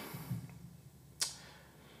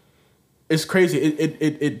 it's crazy.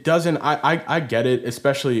 It doesn't. I get it.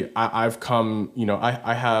 Especially I've come. You know,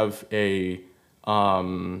 I have a.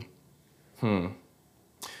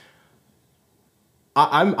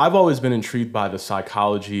 I've always been intrigued by the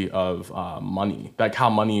psychology of money, like how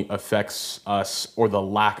money affects us, or the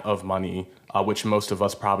lack of money, which most of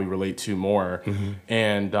us probably relate to more.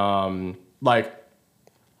 And like,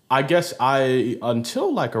 I guess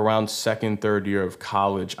until like around second, third year of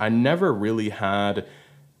college, I never really had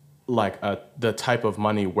like the type of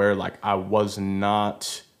money where like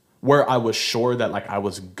where I was sure that like I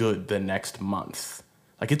was good the next month.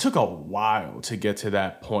 Like it took a while to get to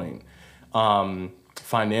that point.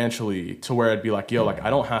 Financially, to where I'd be like, yo, like I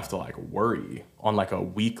don't have to like worry on like a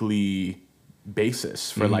weekly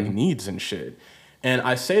basis for like needs and shit. And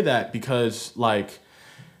I say that because like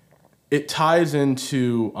it ties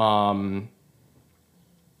into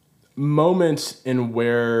moments in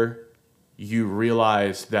where you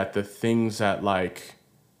realize that the things that like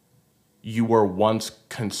you were once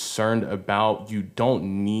concerned about, you don't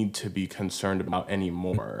need to be concerned about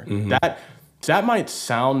anymore. That might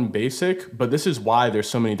sound basic, but this is why there's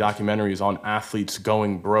so many documentaries on athletes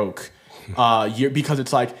going broke. Because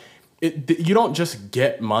it's like, you don't just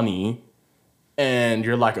get money and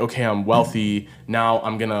you're like, okay, I'm wealthy. Now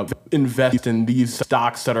I'm going to invest in these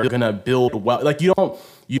stocks that are going to build wealth. Like you don't,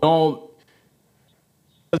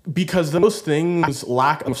 because those things,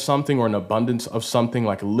 lack of something or an abundance of something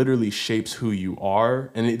like literally shapes who you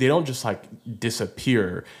are. And they don't just like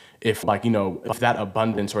disappear. If like, you know, if that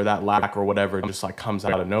abundance or that lack or whatever just like comes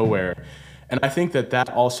out of nowhere. And I think that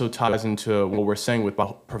also ties into what we're saying with the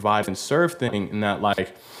provide and serve thing, in that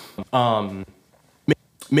like,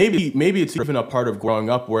 maybe it's even a part of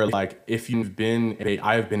growing up where like, if you've been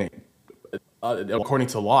according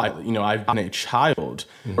to law, you know, I've been a child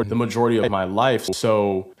for the majority of my life.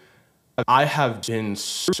 So I have been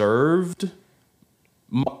served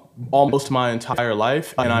almost my entire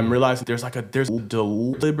life, and I'm realizing there's a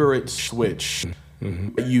deliberate switch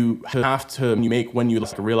that you have to make when you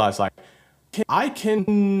like realize like I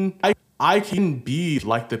can be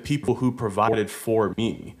like the people who provided for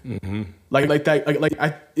me, like that.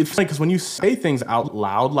 It's funny because when you say things out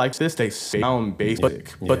loud like this, they sound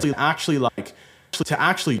basic, but to actually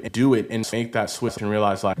do it and make that switch and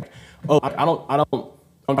realize like, oh,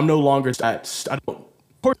 I'm no longer that.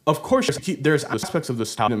 Of course, there's aspects of the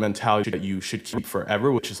student mentality that you should keep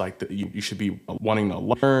forever, which is like you should be wanting to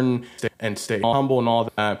learn and stay humble and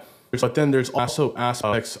all that. But then there's also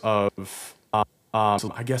aspects of,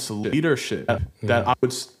 I guess, leadership that I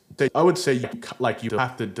would say you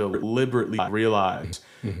have to deliberately realize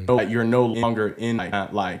that you're no longer in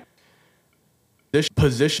that like this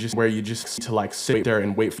position where you just need to like sit there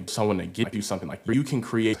and wait for someone to give you something. Like you can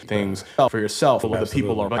create things for yourself or the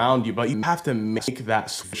people around you, but you have to make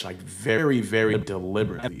that switch like very, very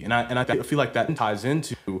deliberately. And I feel like that ties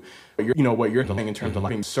into what you're saying in terms of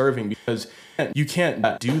like serving, because you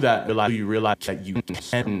can't do that until you realize that you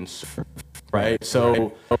can serve, right?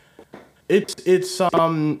 So it's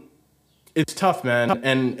tough, man.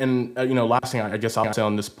 And last thing I guess I'll say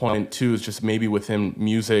on this point too is just maybe within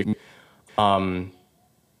music.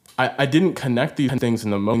 I didn't connect these things in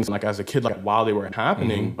the moment, like as a kid, like while they were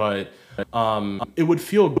happening, but it would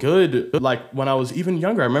feel good, like when I was even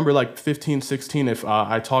younger. I remember like 15, 16, if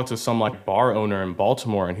I talked to some like bar owner in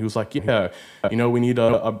Baltimore, and he was like, yeah, we need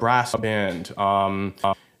a brass band.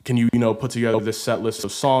 Can you, put together this set list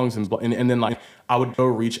of songs? And then like I would go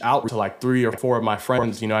reach out to like 3 or 4 of my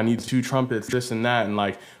friends, I need 2 trumpets, this and that. And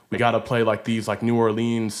like, we got to play like these like New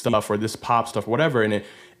Orleans stuff or this pop stuff, whatever. And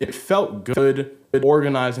it felt good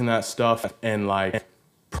organizing that stuff and like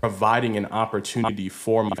providing an opportunity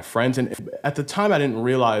for my friends. And at the time I didn't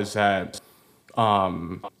realize that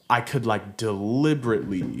I could like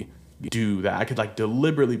deliberately do that. I could like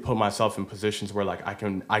deliberately put myself in positions where like I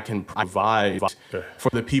can provide for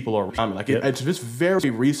the people around me. Like it's just very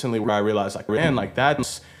recently where I realized like, man, like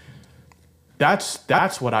that's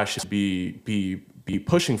what I should be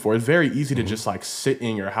pushing for. It's very easy to just like sit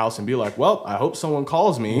in your house and be like, well, I hope someone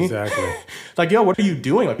calls me. Exactly. Like, yo, what are you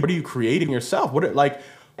doing? Like, what are you creating yourself?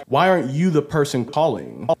 Why aren't you the person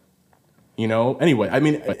calling? Anyway, I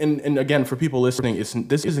mean, and again, for people listening,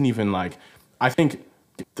 this isn't even like, I think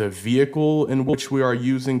the vehicle in which we are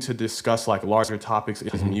using to discuss like larger topics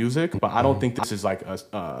is music, but I don't think this is like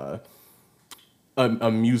a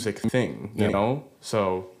music thing, you know?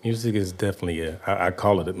 So music is definitely I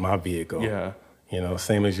call it my vehicle. yeah. You know,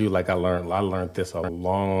 same as you. Like I learned this a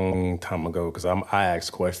long time ago because I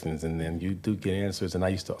ask questions and then you do get answers. And I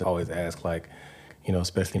used to always ask, like, you know,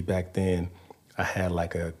 especially back then, I had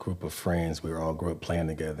like a group of friends. We were all grew up playing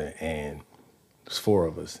together, and there's 4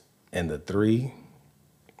 of us, and the 3,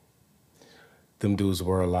 them dudes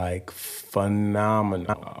were like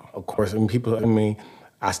phenomenal. Of course,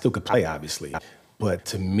 I still could play, obviously, but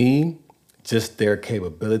to me, just their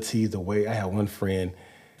capabilities, the way I had one friend.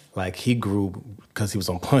 Like he grew because he was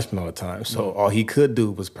on punishment all the time. So all he could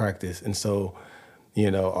do was practice. And so,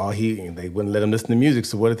 you know, they wouldn't let him listen to music.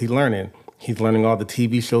 So what is he learning? He's learning all the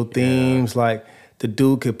TV show themes. Yeah. Like the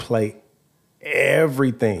dude could play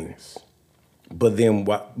everything. But then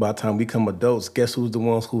by the time we become adults, guess who's the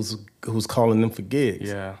ones who's calling them for gigs?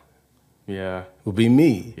 Yeah. Yeah. It would be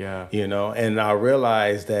me. Yeah. You know, and I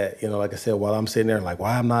realized that, you know, like I said, while I'm sitting there like,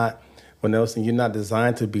 why I'm not, when Nelson, you're not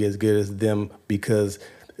designed to be as good as them because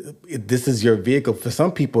this is your vehicle. For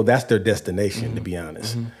some people, that's their destination, to be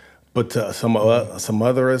honest. But to some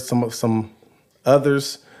others,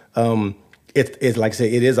 it's like I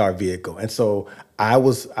say, it is our vehicle. And so I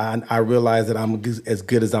realized that I'm as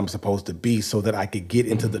good as I'm supposed to be, so that I could get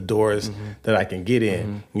into the doors that I can get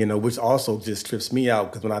in. You know, which also just trips me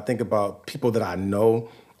out because when I think about people that I know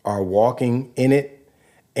are walking in it,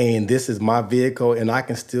 and this is my vehicle, and I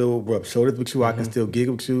can still rub shoulders with you, I can still gig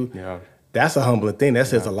with you. Yeah. That's a humbling thing. That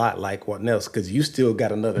says a lot, like what else? Because you still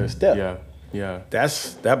got another step. Yeah.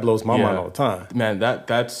 That blows my mind all the time. Man,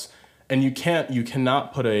 that's and you can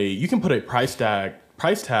put a price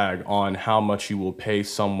tag on how much you will pay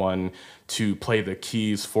someone to play the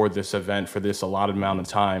keys for this event for this allotted amount of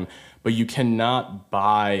time, but you cannot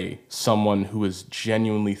buy someone who is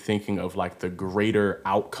genuinely thinking of like the greater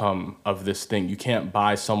outcome of this thing. You can't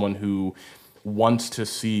buy someone who wants to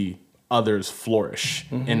see others flourish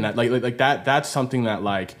in that like that. That's something that,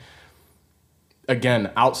 like,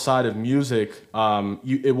 again, outside of music,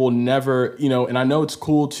 it will never, you know. And I know it's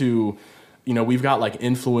cool to, you know, we've got like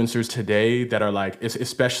influencers today that are like,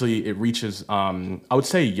 especially it reaches, I would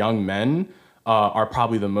say young men are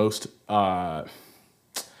probably the most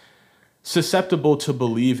susceptible to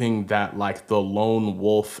believing that like the lone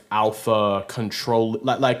wolf alpha control,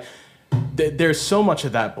 like there's so much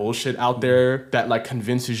of that bullshit out there that like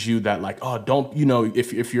convinces you that like, oh, don't, you know,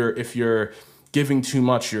 if you're giving too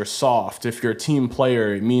much, you're soft. If you're a team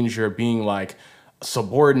player, it means you're being like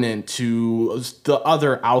subordinate to the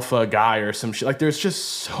other alpha guy or some shit. Like there's just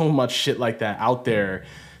so much shit like that out there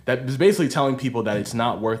that is basically telling people that it's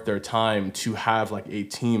not worth their time to have like a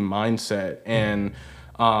team mindset. And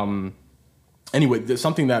anyway, there's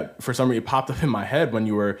something that for some reason popped up in my head when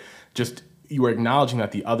you were acknowledging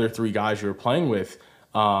that the other 3 guys you were playing with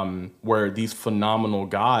were these phenomenal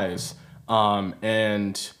guys. I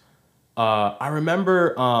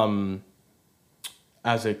remember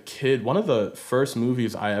as a kid, one of the first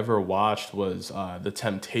movies I ever watched was the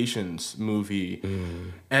Temptations movie.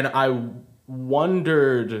 And I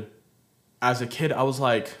wondered as a kid, I was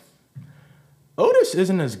like, Otis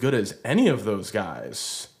isn't as good as any of those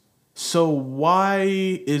guys. So why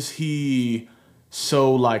is he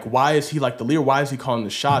like the leader? Why is he calling the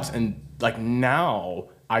shots? And like now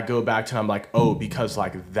I go back to, I'm like, oh, because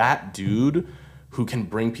like that dude who can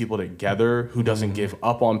bring people together, who doesn't give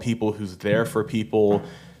up on people, who's there for people,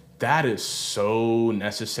 that is so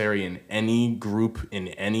necessary in any group, in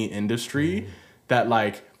any industry, that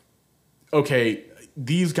like, okay,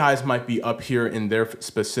 these guys might be up here in their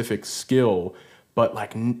specific skill, but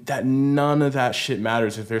like that, none of that shit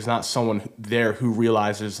matters if there's not someone there who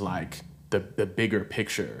realizes like the bigger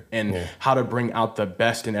picture and how to bring out the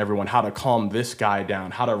best in everyone, how to calm this guy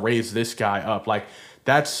down, how to raise this guy up. Like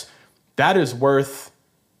that is worth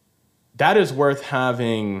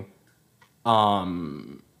having.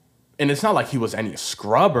 And it's not like he was any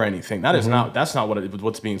scrub or anything. That's not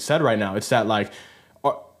what's being said right now. It's that like,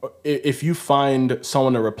 if you find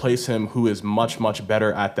someone to replace him who is much, much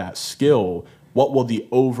better at that skill, what will the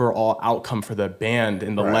overall outcome for the band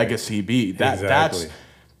and the legacy be?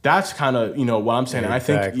 That's kind of, you know, what I'm saying. And I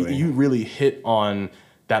think you really hit on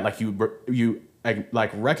that. Like you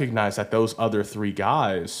like recognize that those other 3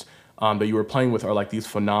 guys that you were playing with are like these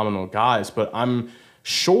phenomenal guys. But I'm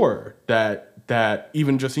sure that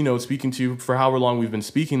even just, you know, speaking to you for however long we've been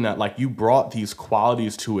speaking, that like you brought these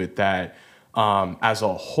qualities to it that as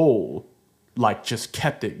a whole like just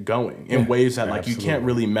kept it going in ways that like you Absolutely. can't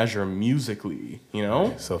really measure musically, you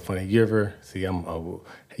know? So funny. You ever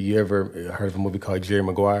you ever heard of a movie called Jerry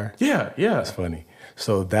Maguire? Yeah, yeah. That's funny.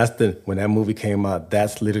 So when that movie came out,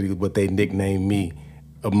 that's literally what they nicknamed me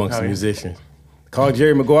amongst the musicians. Call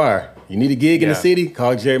Jerry Maguire. You need a gig in the city?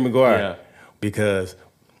 Call Jerry Maguire. Yeah. Because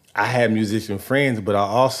I had musician friends, but I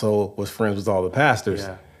also was friends with all the pastors.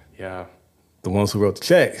 Yeah, yeah. The ones who wrote the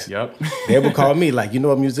checks. Yep. They would call me like, you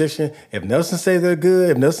know, a musician, if Nelson say they're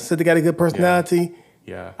good, if Nelson said they got a good personality,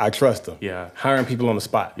 Yeah. I trust them. Yeah. Hiring people on the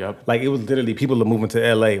spot. Yep. Like it was literally people are moving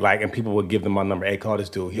to LA, like, and people would give them my number. Hey, call this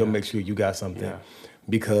dude. He'll make sure you got something. Yeah.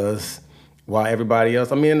 Because while everybody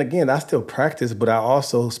else, I mean, again, I still practice, but I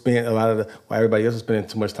also spent a lot of while everybody else was spending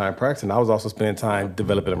too much time practicing, I was also spending time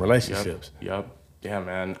developing relationships. Yep. Yeah,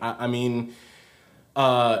 man. I mean,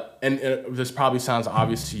 and this probably sounds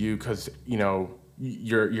obvious to you because, you know,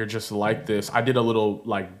 you're just like this. I did a little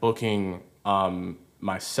like booking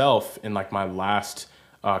myself in like my last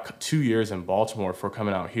 2 years in Baltimore for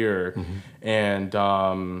coming out here. And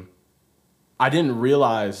I didn't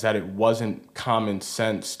realize that it wasn't common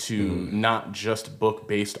sense to not just book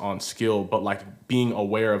based on skill, but like being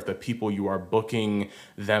aware of the people you are booking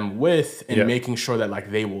them with and making sure that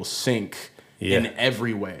like they will sync in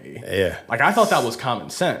every way. Yeah. Like I thought that was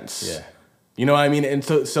common sense. Yeah. You know what I mean? And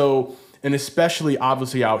so and especially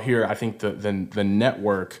obviously out here, I think the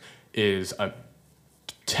network is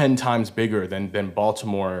 10 times bigger than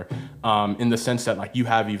Baltimore, in the sense that like you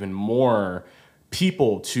have even more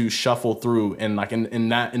people to shuffle through, and like in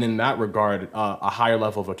that regard, a higher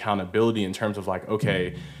level of accountability in terms of like,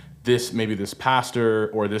 okay, this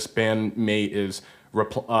pastor or this bandmate is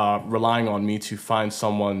relying on me to find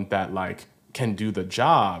someone that like can do the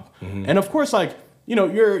job. And of course, like, you know,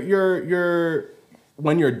 you're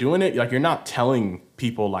when you're doing it, like you're not telling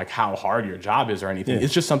people like how hard your job is or anything.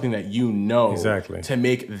 It's just something that you know to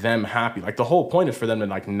make them happy. Like the whole point is for them to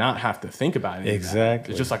like not have to think about it.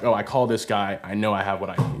 Exactly. It's just like, oh, I call this guy, I know I have what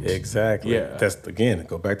I need. Exactly. Yeah. That's, again,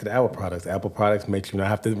 go back to the Apple products. Apple products make you not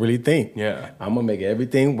have to really think. Yeah. I'm going to make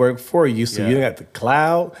everything work for you, so you don't have to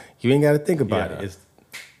cloud. You ain't got to think about it. It's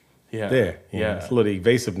there. You know, it's a little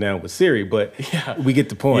evasive now with Siri, but we get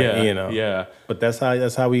the point. You know. Yeah. But that's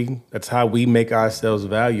how we make ourselves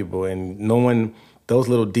valuable, and knowing those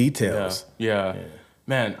little details. Yeah.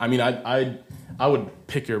 Man, I mean, I would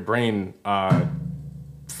pick your brain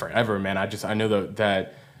forever, man. I know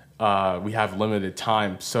that we have limited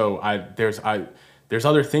time, so there's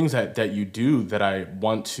other things that you do that I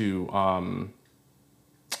want to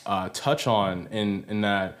touch on in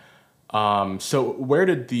that. So where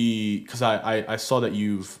did because I saw that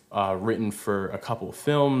you've written for a couple of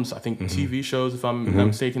films, I think TV shows, if I'm not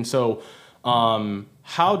mistaken. So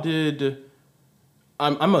how did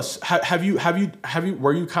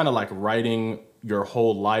were you kind of like writing your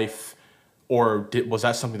whole life, or was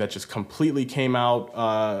that something that just completely came out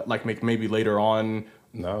like maybe later on?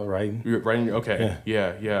 No, writing. You're writing. Okay.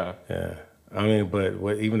 Yeah. I mean,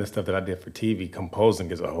 but even the stuff that I did for TV,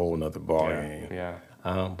 composing is a whole nother ballgame. Yeah.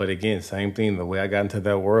 But again, same thing. The way I got into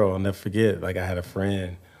that world, I'll never forget. Like I had a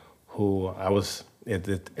friend who I was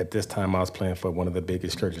at this time I was playing for one of the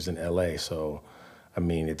biggest churches in LA. So, I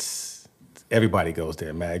mean, it's everybody goes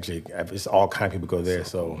there. Magic, it's all kind of people go there.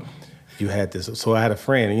 So you had this. So I had a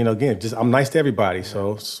friend. And, you know, again, just I'm nice to everybody.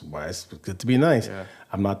 So it's good to be nice. Yeah.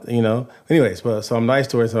 I'm not, you know. Anyways, so I'm nice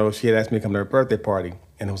to her. So she had asked me to come to her birthday party,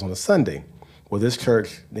 and it was on a Sunday. Well, this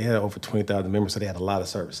church, they had over 20,000 members, so they had a lot of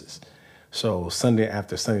services. So Sunday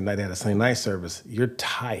after Sunday night, they had a Sunday night service. You're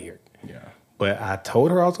tired. Yeah. But I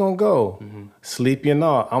told her I was going to go. Sleepy and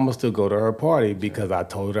all, I'm going to still go to her party because I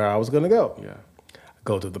told her I was going to go. Yeah. I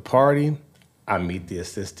go to the party. I meet the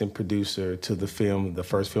assistant producer to the film, the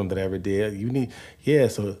first film that I ever did.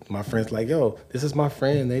 So my friend's like, yo, this is my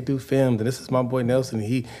friend. They do films. And this is my boy Nelson.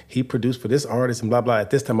 He produced for this artist and blah, blah.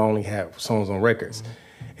 At this time, I only had songs on records.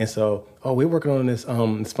 And so, we're working on this.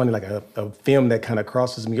 It's funny, like a film that kind of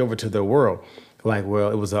crosses me over to their world. Like, well,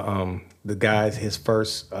 it was the guy's his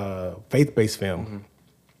first faith-based film.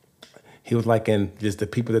 He was like, and just the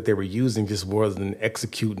people that they were using just wasn't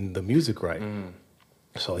executing the music right.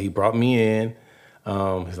 So he brought me in.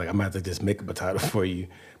 He's like, I'm gonna have to just make up a title for you.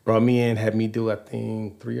 Brought me in, had me do I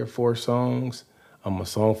think 3 or 4 songs. A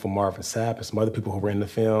song for Marvin Sapp and some other people who were in the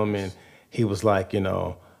film, and he was like, you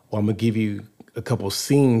know, well, I'm gonna give you a couple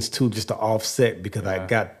scenes too, just to offset because I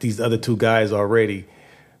got these other 2 guys already,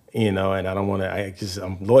 you know, and I don't want to.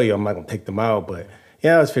 I'm loyal. I'm not gonna take them out, but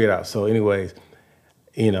let's figure it out. So, anyways,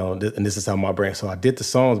 you know, and this is how my brain. So I did the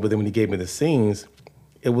songs, but then when he gave me the scenes,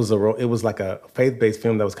 it was like a faith-based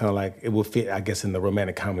film that was kind of like it would fit, I guess, in the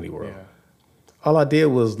romantic comedy world. Yeah. All I did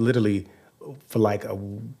was literally for like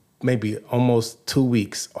maybe almost 2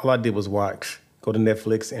 weeks. All I did was go to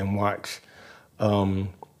Netflix and watch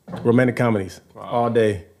romantic comedies all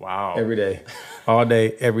day, every day, all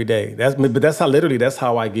day, every day. But that's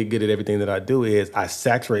how I get good at everything that I do. Is I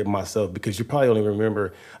saturate myself, because you probably only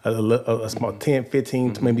remember a small 10,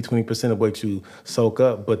 15, maybe 20% of what you soak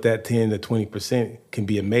up, but that 10 to 20% can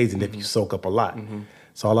be amazing if you soak up a lot.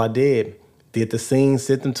 So all I did the scenes,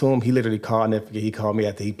 sent them to him. He literally called, and I forget, he called me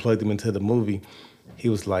after he plugged them into the movie. He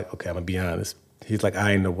was like, okay, I'm gonna be honest. He's like, I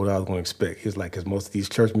didn't know what I was gonna expect. He's like, because most of these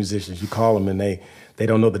church musicians, you call them and they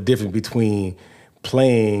don't know the difference between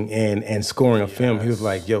playing and scoring a film. He was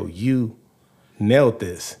like, yo, you nailed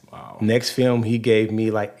this. Wow. Next film, he gave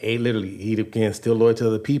me like literally, he again, still loyal to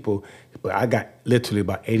other people, but I got literally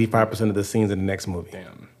about 85% of the scenes in the next movie.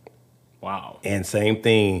 Damn. Wow. And same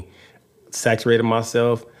thing, saturated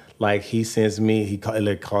myself. Like he sends me, he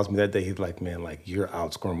calls me that day. He's like, man, like you're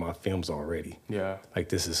outscoring my films already. Yeah. Like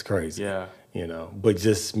this is crazy. Yeah. You know, but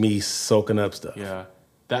just me soaking up stuff. Yeah.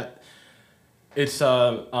 It's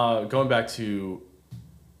going back to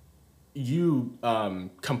you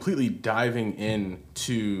completely diving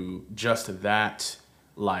into just that,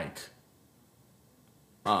 like,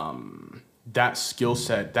 that skill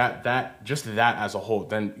set, that just that as a whole.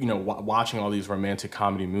 Then, you know, watching all these romantic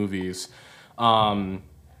comedy movies.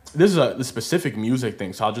 This is a specific music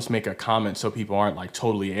thing, so I'll just make a comment so people aren't like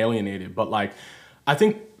totally alienated. But like, I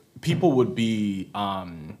think people would be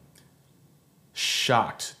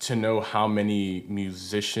shocked to know how many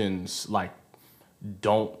musicians like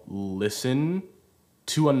don't listen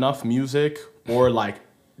to enough music, or like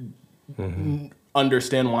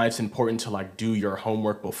understand why it's important to like do your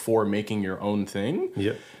homework before making your own thing.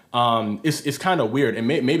 Yeah. It's kind of weird, and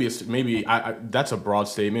maybe that's a broad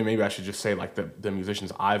statement. Maybe I should just say like the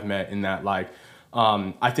musicians I've met, in that like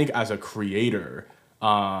I think as a creator,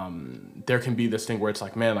 there can be this thing where it's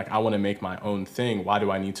like, man, like I want to make my own thing. Why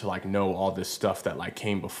do I need to like know all this stuff that like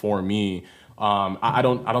came before me? I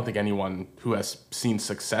don't think anyone who has seen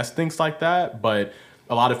success thinks like that, but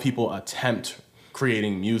a lot of people attempt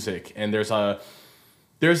creating music, and there's such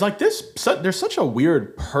a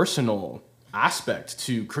weird personal aspect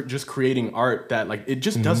to just creating art that like it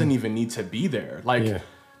just doesn't even need to be there. Like,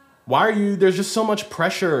 why are you? There's just so much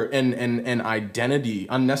pressure and identity,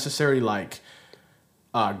 unnecessary like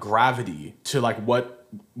gravity to like what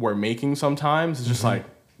we're making. Sometimes it's just like,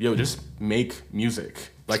 yo, just make music.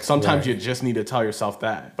 Like sometimes you just need to tell yourself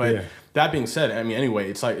that. But that being said, I mean, anyway,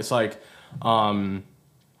 it's like I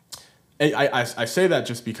say that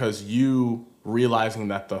just because you realizing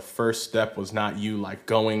that the first step was not you like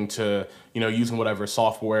going to, you know, using whatever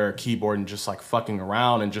software, keyboard, and just like fucking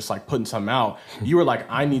around and just like putting something out. You were like,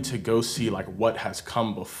 I need to go see like what has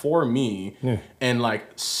come before me and like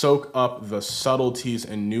soak up the subtleties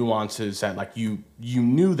and nuances that like you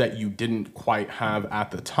knew that you didn't quite have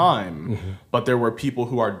at the time, but there were people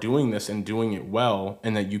who are doing this and doing it well,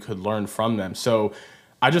 and that you could learn from them. So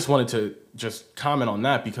I just wanted to just comment on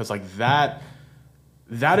that, because like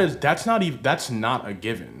that's not a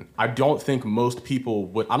given. I don't think most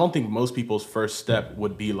people's first step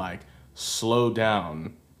would be like slow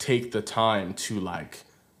down, take the time to like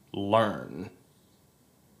learn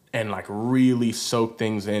and like really soak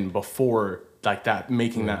things in before like that,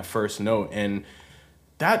 making that first note. And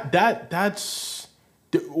was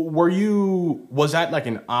that like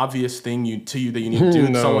an obvious thing to you that you need to do?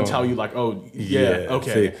 Did someone tell you like, oh yeah,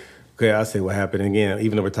 okay. See, okay, I'll say what happened. Again,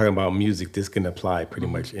 even though we're talking about music, this can apply pretty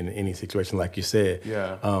much in any situation, like you said.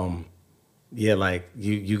 Yeah. Like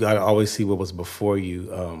you got to always see what was before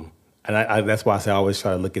you. And I that's why I say I always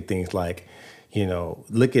try to look at things like, you know,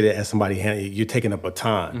 look at it as somebody you're taking a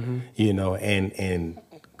baton, you know, and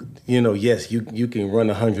you know, yes, you can run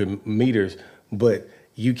 100 meters, but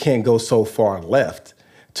you can't go so far left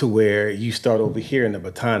to where you start over here and the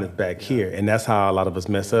baton is back here. And that's how a lot of us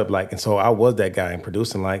mess up. Like, and so I was that guy in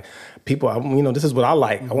producing, like people, you know, this is what I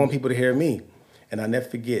like. I want people to hear me. And I never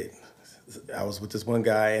forget, I was with this one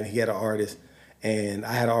guy and he had an artist, and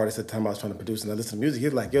I had an artist at the time I was trying to produce, and I listened to music. He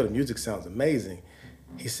was like, yo, the music sounds amazing.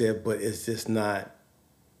 He said, but it's just not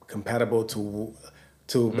compatible to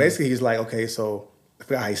basically he's like, okay, so I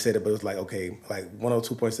forgot how he said it, but it was like, okay, like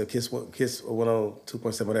 102.7, Kiss or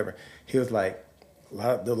 102.7, whatever. He was like, a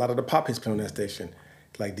lot of the pop hits play on that station.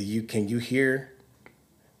 Like, can you hear,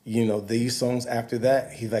 you know, these songs after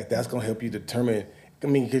that? He's like, that's gonna help you determine. I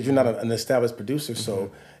mean, because you're not an established producer, so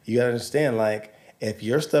you gotta understand, like, if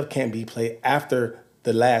your stuff can't be played after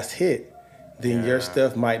the last hit, then your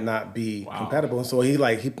stuff might not be compatible. And so he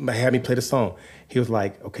had me play the song. He was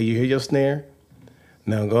like, okay, you hear your snare?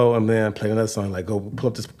 Now go and then play another song. Like, go pull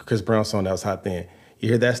up this Chris Brown song that was hot then. You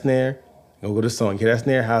hear that snare? Go to the song. You hear that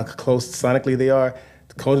snare, how close sonically they are,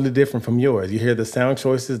 totally different from yours. You hear the sound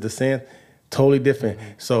choices, the synth, totally different.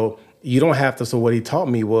 So you don't have to. So what he taught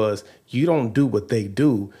me was you don't do what they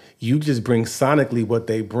do. You just bring sonically what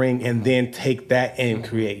they bring and then take that and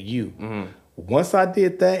create you. Once I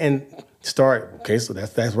did that and so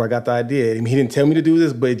that's where I got the idea. I mean, he didn't tell me to do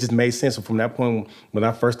this, but it just made sense. So from that point, when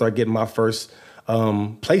I first started getting my first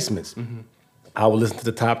placements, I would listen to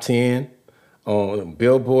the top 10 on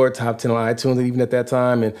Billboard, top 10 on iTunes, even at that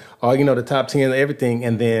time, and the top 10, everything.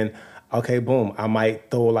 And then, okay, boom, I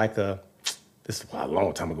might throw this is a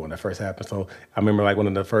long time ago when that first happened. So I remember like one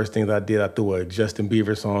of the first things I did, I threw a Justin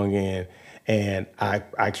Bieber song in, and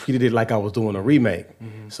I treated it like I was doing a remake.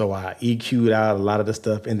 So I EQ'd out a lot of the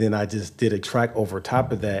stuff, and then I just did a track over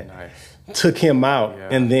top of that. Nice. Took him out,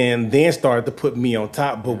 and then started to put me on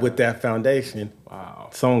top, but with that foundation. Wow.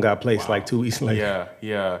 Song got placed like 2 weeks later.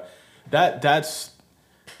 Yeah. That's,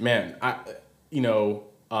 man,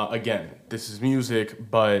 again, this is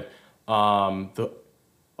music, but the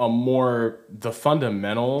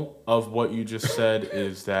fundamental of what you just said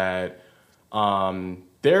is that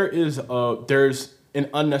there's an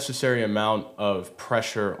unnecessary amount of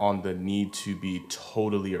pressure on the need to be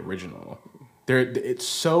totally original.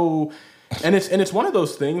 It's one of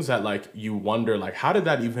those things that like you wonder like how did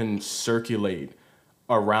that even circulate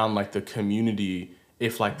around like the community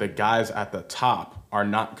if like the guys at the top are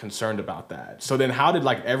not concerned about that. So then how did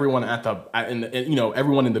like everyone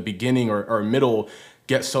everyone in the beginning or middle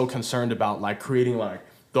get so concerned about like creating like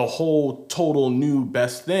the whole total new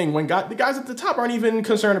best thing when the guys at the top aren't even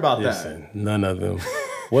concerned about that? None of them.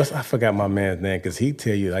 I forgot my man's name because he'd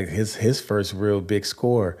tell you like his first real big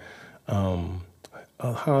score,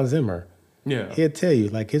 Hans Zimmer. Yeah, he'd tell you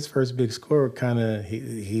like his first big score kind of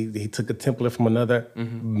he took a template from another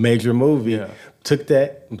major movie, took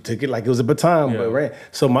it like it was a baton, but ran.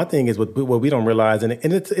 So my thing is what we don't realize, and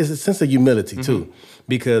it's a sense of humility too,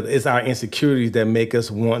 because it's our insecurities that make us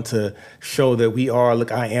want to show that we are.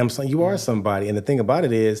 Look, I am you are somebody, and the thing about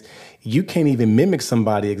it is you can't even mimic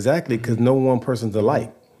somebody exactly because no one person's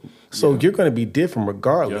alike. So you're going to be different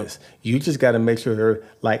regardless. Yep. You just got to make sure,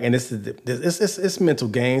 like, and it's mental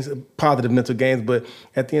games, positive mental games. But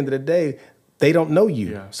at the end of the day, they don't know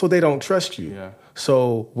you, so they don't trust you. Yeah.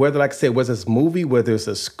 So whether, like I said, whether it's a movie, whether it's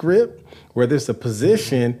a script, whether it's a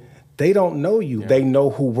position, they don't know you. Yeah. They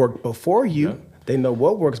know who worked before you. Yeah. They know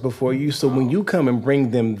what works before you. So when you come and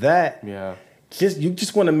bring them that, you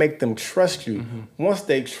just want to make them trust you. Once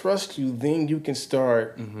they trust you, then you can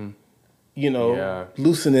start.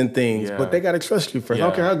 Loosening things, but they got to trust you first. I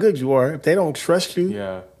don't care how good you are. If they don't trust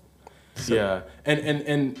you.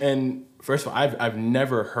 And first of all, I've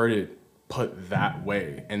never heard it put that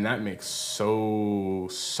way. And that makes so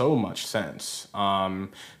much sense.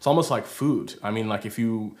 It's almost like food. I mean, like if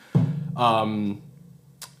you,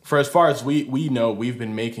 for as far as we know, we've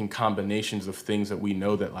been making combinations of things that we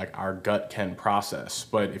know that like our gut can process.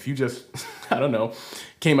 But if you just, I don't know,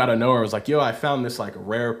 came out of nowhere and was like, yo, I found this like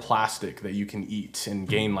rare plastic that you can eat and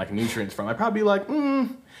gain like nutrients from, I'd probably be like,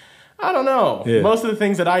 I don't know. Yeah. Most of the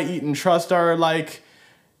things that I eat and trust are like,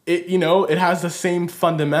 it has the same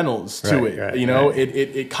fundamentals to it. Right,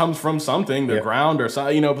 it comes from something, the ground or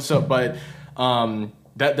something, but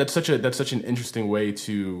that's such an interesting way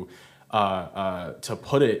to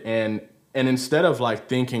put it. And instead of like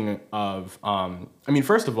thinking of,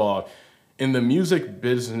 first of all, in the music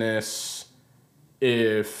business,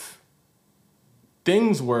 if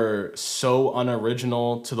things were so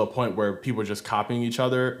unoriginal to the point where people were just copying each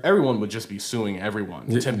other, everyone would just be suing everyone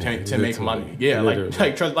to make money. Yeah,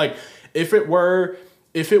 like if it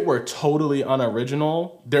were totally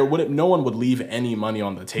unoriginal, no one would leave any money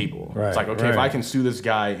on the table. Right, it's like, okay, if I can sue this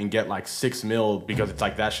guy and get like $6 million because it's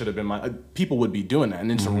like that should have been people would be doing that,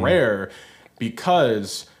 and it's rare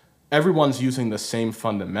because everyone's using the same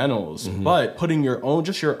fundamentals, but putting your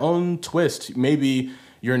own twist. Maybe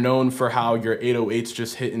you're known for how your 808s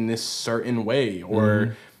just hit in this certain way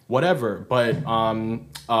or whatever. But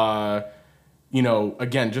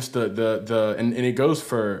again, just the and it goes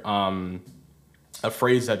for a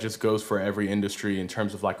phrase that just goes for every industry in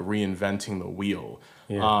terms of like reinventing the wheel.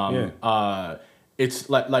 It's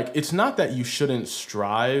like it's not that you shouldn't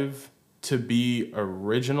strive to be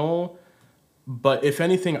original. But if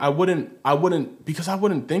anything, I wouldn't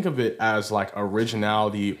think of it as like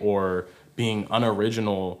originality or being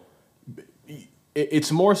unoriginal.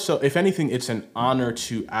 It's more so, if anything, it's an honor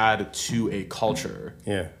to add to a culture.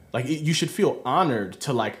 Yeah. Like you should feel honored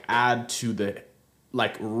to like add to the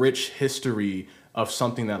like rich history of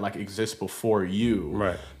something that like exists before you.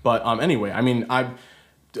 Right. But anyway, I mean,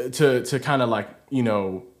 to kind of like,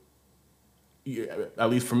 at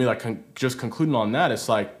least for me, like just concluding on that, it's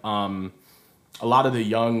like a lot of the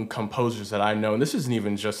young composers that I know, and this isn't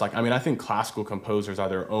even just like, I mean, I think classical composers are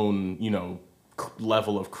their own, you know,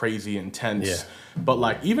 level of crazy intense. Yeah. But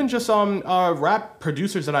like even just rap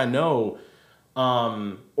producers that I know,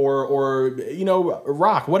 or you know,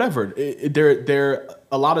 rock, whatever. They're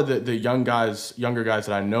a lot of the younger guys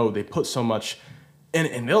that I know. They put so much,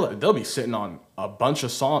 and they'll be sitting on a bunch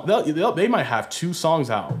of songs. They might have 2 songs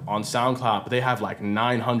out on SoundCloud, but they have like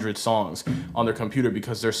 900 songs on their computer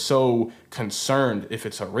because they're so concerned if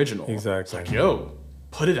it's original. Exactly. It's like, yo,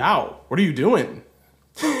 put it out. What are you doing?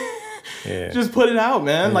 Yeah. Just put it out,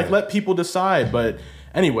 man. Yeah. Like, let people decide. But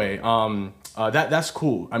anyway, that's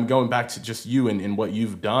cool. I'm going back to just you and what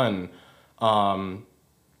you've done.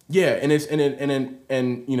 Yeah, and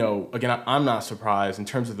you know, again, I'm not surprised in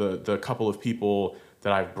terms of the couple of people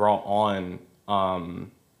that I've brought on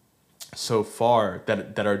so far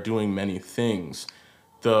that are doing many things.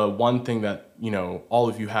 The one thing that, you know, all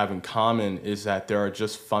of you have in common is that there are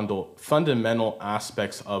just fundamental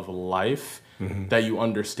aspects of life that you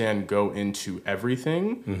understand go into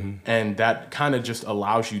everything, and that kind of just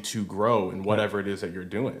allows you to grow in whatever it is that you're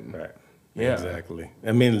doing. Right. Yeah. Exactly.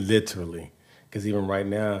 I mean, literally, because even right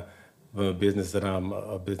now, the business that I'm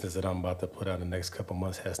about to put out in the next couple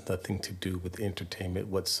months has nothing to do with entertainment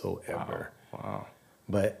whatsoever. Wow.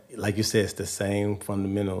 But like you said, it's the same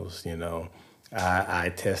fundamentals. You know,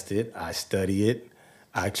 I test it, I study it,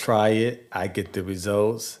 I try it, I get the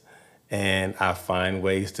results. And I find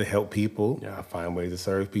ways to help people. Yeah. I find ways to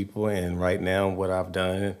serve people. And right now, what I've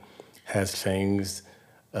done has changed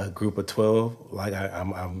a group of 12. Like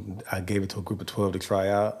I gave it to a group of 12 to try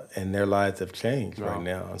out, and their lives have changed right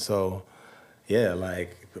now. And so, yeah,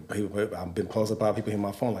 like I've been posted about people in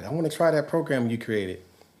my phone, like, I want to try that program you created.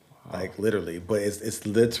 Like literally, but it's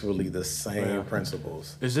literally the same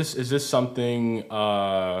principles. Is this something?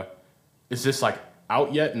 Is this like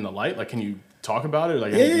out yet in the light? Like, can you talk about it?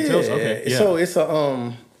 Like, any details? Okay. Yeah. So it's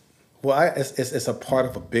a it's a part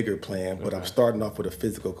of a bigger plan, but I'm starting off with a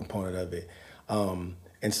physical component of it.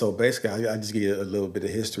 And so basically, I just give you a little bit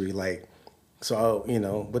of history. Like, so you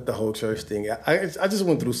know, with the whole church thing, I just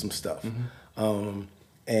went through some stuff.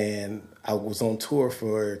 And I was on tour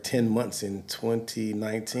for 10 months in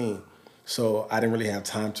 2019. So I didn't really have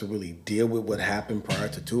time to really deal with what happened prior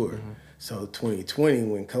to tour. So 2020,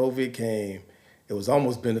 when COVID came, it was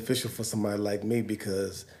almost beneficial for somebody like me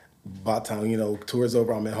because by the time, you know, tour's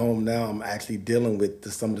over, I'm at home now, I'm actually dealing with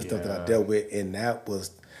some of the stuff that I dealt with. And that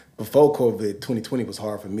was, before COVID, 2020 was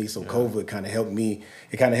hard for me. So COVID kind of helped me,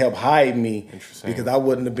 it kind of helped hide me because I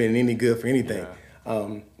wouldn't have been any good for anything.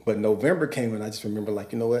 But November came and I just remember,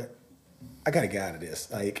 like, you know what? I got to get out of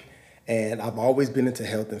this. Like, and I've always been into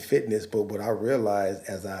health and fitness, but what I realized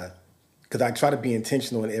because I try to be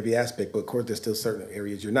intentional in every aspect, but of course there's still certain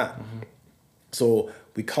areas you're not. So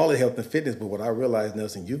we call it health and fitness, but what I realized,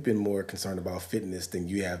 Nelson, you've been more concerned about fitness than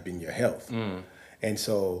you have been your health. And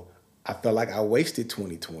so I felt like I wasted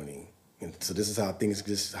 2020. And so this is how things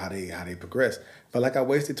just how they progress. Felt like I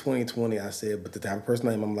wasted 2020. I said, but the type of person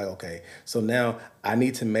I am, I'm like, okay, so now I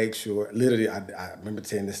need to make sure, literally, I remember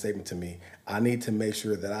saying this statement to me, I need to make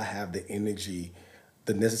sure that I have the energy,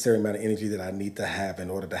 the necessary amount of energy that I need to have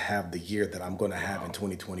in order to have the year that I'm going to have in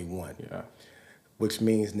 2021. Which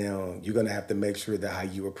means now you're going to have to make sure that how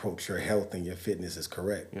you approach your health and your fitness is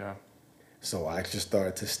correct. So I just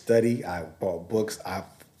started to study. I bought books. I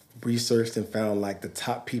researched and found like the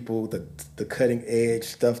top people, the cutting edge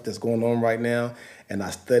stuff that's going on right now. And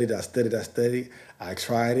I studied. I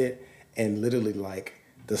tried it. And literally, like,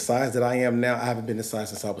 the size that I am now, I haven't been this size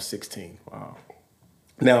since I was 16. Wow.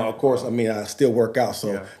 Now, of course, I mean, I still work out.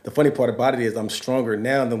 So the funny part about it is I'm stronger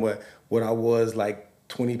now than what I was like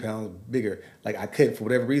 20 pounds bigger. Like, I couldn't, for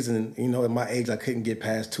whatever reason, you know, at my age, I couldn't get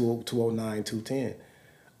past 209, 210.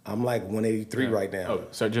 I'm like 183 right now. Oh,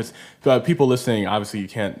 so just people listening, obviously you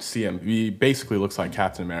can't see him. He basically looks like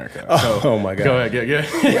Captain America. So oh my God. Go ahead,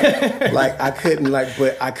 yeah. Like, I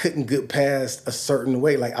couldn't get past a certain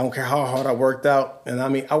weight. Like, I don't care how hard I worked out. And I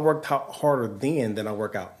mean, I worked out harder then than I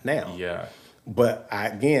work out now. But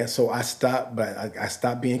I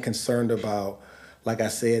stopped being concerned about, like I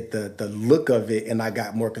said, the look of it, and I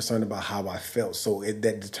got more concerned about how I felt. So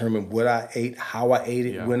that determined what I ate, how I ate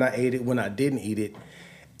it, when I ate it, when I didn't eat it.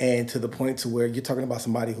 And to the point to where you're talking about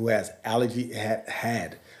somebody who has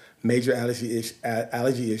had major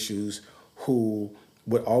allergy issues, who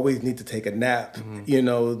would always need to take a nap. You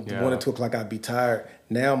know, 1 or 2 o'clock I'd be tired.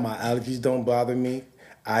 Now my allergies don't bother me.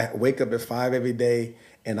 I wake up at 5 every day,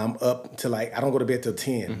 and I'm up till like, I don't go to bed till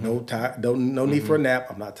 10. No need for a nap.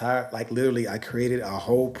 I'm not tired. Like, literally, I created a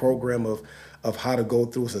whole program of of how to go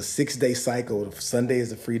through. It's a 6-day cycle. Sunday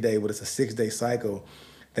is a free day, but it's a 6-day cycle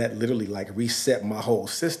that literally like reset my whole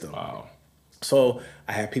system. Wow. So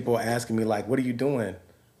I had people asking me like, what are you doing?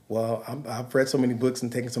 Well, I've read so many books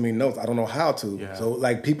and taken so many notes. I don't know how to. Yeah. So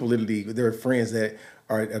like people literally, there are friends that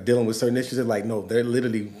are dealing with certain issues. They're like, no, they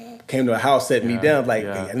literally came to a house, set me down. Like,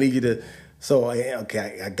 hey, I need you to. So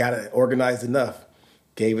okay, I got it organized enough.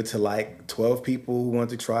 Gave it to like 12 people who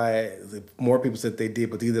wanted to try it. More people said they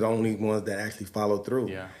did, but these are the only ones that actually followed through.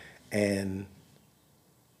 Yeah. And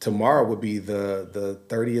tomorrow would be the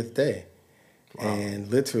 30th day. Wow. And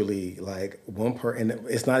literally, like and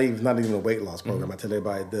it's not even a weight loss program. I tell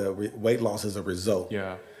everybody the weight loss is a result.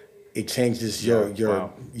 Yeah, it changes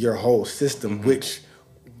your whole system, which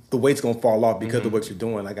the weight's gonna fall off because of what you're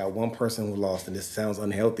doing. I got one person who lost, and this sounds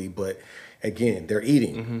unhealthy, but again, they're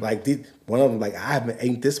eating. Like one of them, like I haven't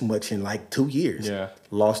eaten this much in like 2 years. Yeah,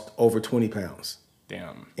 lost over 20 pounds.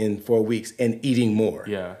 Damn. In 4 weeks and eating more.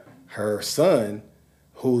 Yeah, her son,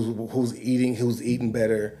 who's eating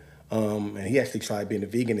better. And he actually tried being a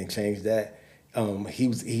vegan and changed that.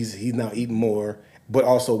 He's now eating more, but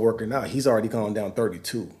also working out. He's already gone down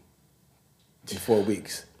 32 in 4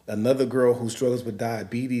 weeks. Another girl who struggles with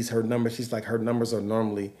diabetes, her numbers are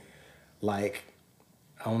normally like,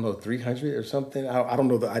 I don't know, 300 or something. I don't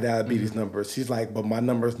know the diabetes numbers. She's like, but my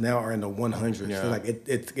numbers now are in the 100s. Yeah. So like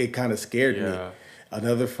it kind of scared me.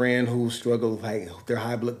 Another friend who struggled, like their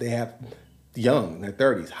high blood, they have young, in their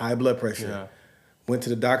 30s, high blood pressure. Yeah. Went to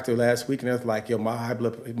the doctor last week and I was like, yo, my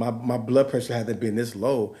blood pressure hasn't been this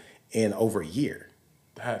low in over a year.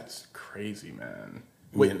 That's crazy, man.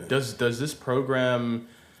 Wait, does this program,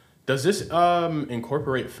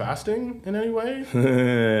 incorporate fasting in any way?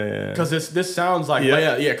 Because this sounds like,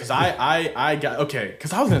 because I got, okay,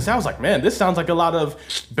 because I was gonna say, I was like, man, this sounds like a lot of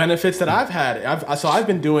benefits that I've had. I've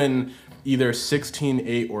been doing either 16,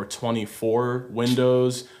 8, or 24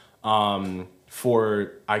 windows,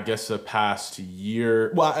 for I guess the past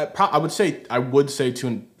year. Well, I would say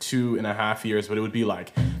 2.5 years, but it would be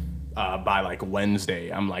like by like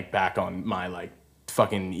Wednesday, I'm like back on my like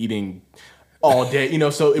fucking eating all day,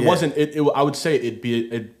 So it wasn't. I would say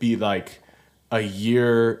it'd be like a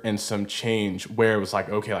year and some change where it was like,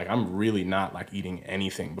 okay, like I'm really not like eating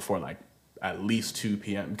anything before like at least 2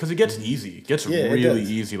 p.m. because it gets easy. It gets really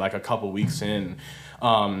easy like a couple weeks in.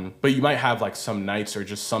 But you might have like some nights or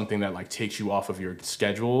just something that like takes you off of your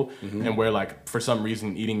schedule and where like for some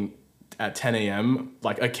reason eating at 10 a.m.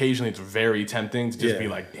 like occasionally it's very tempting to just be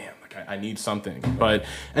like, damn, like I need something. But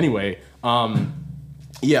anyway, a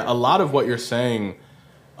lot of what you're saying,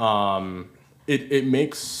 it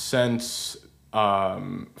makes sense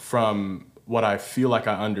from what I feel like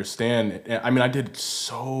I understand. I mean, I did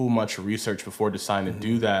so much research before deciding to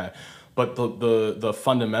do that. But the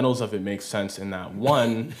fundamentals of it make sense in that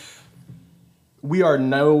one, we are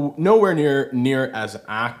nowhere near as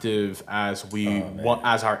active as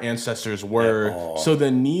as our ancestors were. So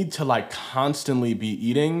the need to like constantly be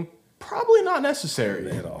eating, probably not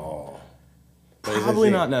necessary. At all. Probably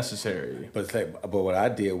not necessary. But it's like, but what I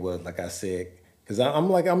did was, like I said, because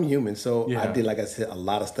I'm human, so I did, like I said, a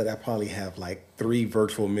lot of study. I probably have like 3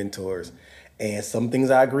 virtual mentors. And some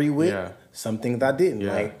things I agree with, some things I didn't.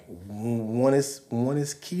 Like one is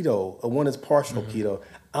keto, or one is partial keto.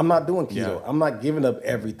 I'm not doing keto. I'm not giving up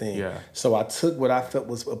everything. So I took what I felt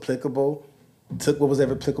was applicable, took what was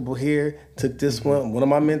ever applicable here, took this one. One of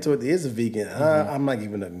my mentors is a vegan. I'm not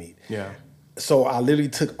giving up meat. So I literally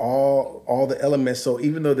took all the elements. So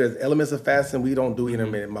even though there's elements of fasting, we don't do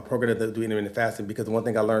intermittent. My program doesn't do intermittent fasting because the one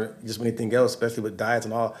thing I learned, just with anything else, especially with diets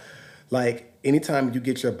and all, like anytime you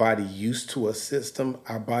get your body used to a system,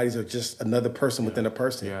 our bodies are just another person within a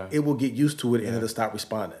person. It will get used to it and it'll stop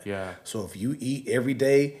responding. So if you eat every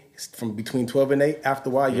day from between 12 and 8, after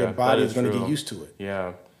a while, your body is going to get used to it.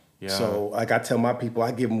 So like I tell my people,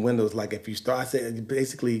 I give them windows. Like if you start, I say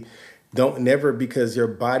basically don't never, because your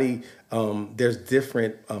body, there's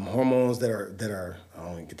different hormones that are I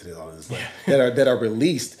don't even get to all this, like, that are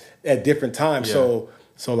released at different times.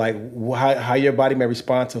 So like how your body may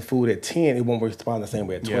respond to food at 10, it won't respond the same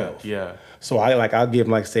way at 12. So I'll give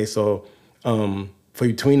them for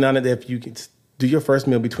between 9 and if you can do your first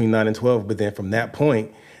meal between 9 and 12, but then from that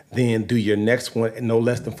point, then do your next one no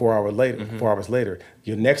less than 4 hours later. 4 hours later,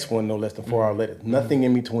 your next one no less than 4 hours later. Nothing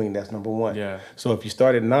in between. That's number one. So if you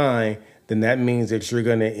start at 9, then that means that you're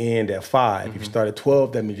going to end at 5. If you start at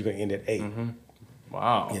 12, that means you're going to end at 8.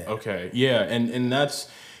 Wow. Okay. And that's.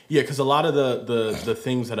 Yeah, because a lot of the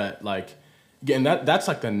things that I like, again, that's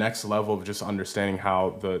like the next level of just understanding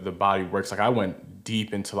how the body works. Like I went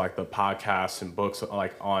deep into like the podcasts and books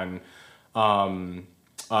like on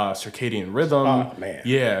circadian rhythm. Oh, man.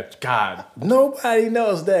 Yeah, God. Nobody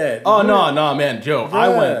knows that. Oh, no, man, Joe. I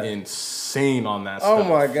went insane on that stuff. Oh,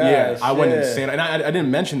 my gosh. Yeah, I went insane. And I didn't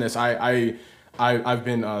mention this. I've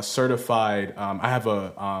been certified. I have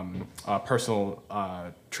a personal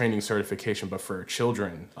training certification, but for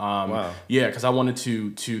children. Wow. Yeah, because I wanted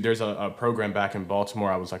to. There's a program back in Baltimore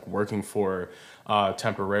I was like working for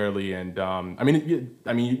temporarily, and I mean,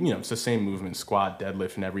 it's the same movement, squat,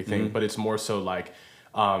 deadlift, and everything, but it's more so like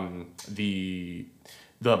the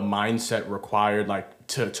mindset required, like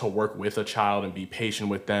to work with a child and be patient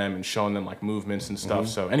with them and showing them like movements and stuff.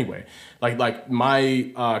 So anyway, like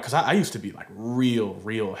my because I used to be like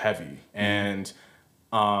real heavy, and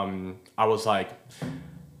I was like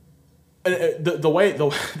the way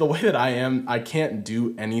that I am, I can't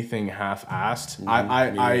do anything half-assed.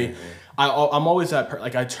 I'm always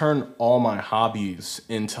like I turn all my hobbies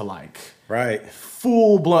into like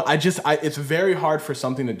full blown. It's very hard for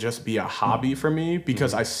something to just be a hobby for me,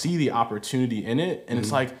 because I see the opportunity in it, and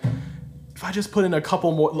it's like, if I just put in a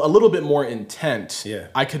little bit more intent,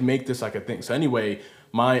 I could make this like a thing. So anyway,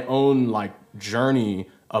 my own like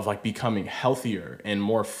journey of like becoming healthier and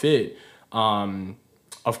more fit,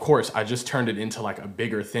 of course, I just turned it into like a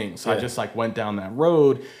bigger thing. So I just like went down that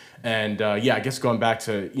road, and I guess going back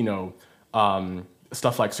to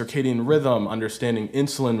stuff like circadian rhythm, understanding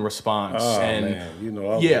insulin response,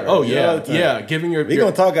 giving your we're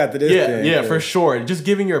gonna talk after this. Yeah, for sure. Just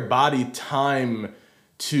giving your body time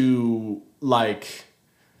to like.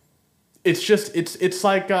 It's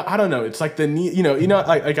like I don't know. It's like the need,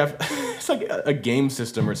 like it's like a game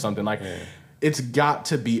system or something. Like it's got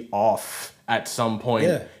to be off at some point.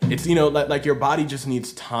 Yeah. It's like your body just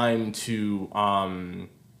needs time to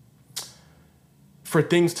for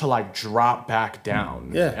things to like drop back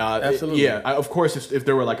down. Yeah, absolutely. Of course, if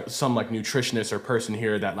there were like some like nutritionist or person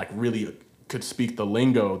here that like really could speak the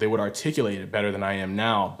lingo, they would articulate it better than I am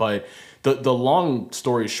now. But the long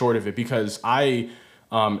story short of it, because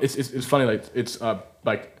it's funny, like it's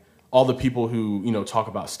like all the people who talk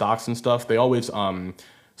about stocks and stuff, they always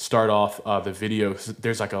start off the video.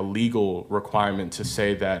 There's like a legal requirement to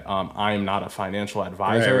say that I am not a financial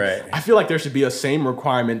advisor. Right. I feel like there should be a same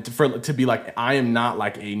requirement to be like, I am not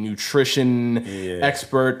like a nutrition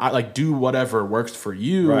expert. I like do whatever works for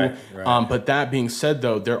you. Right. But that being said,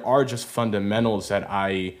 though, there are just fundamentals that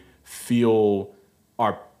I feel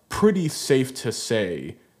are pretty safe to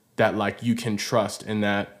say that like you can trust, and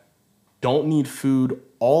that don't need food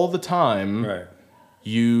all the time. Right.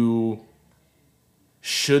 You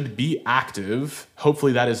should be active.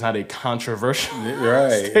 Hopefully that is not a controversial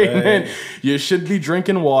statement. Right. You should be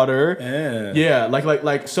drinking water.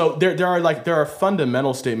 Like so there are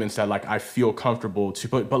fundamental statements that like I feel comfortable to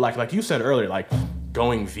put, but like you said earlier, like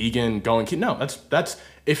going vegan, that's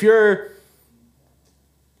if you're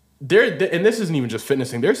there, and this isn't even just fitness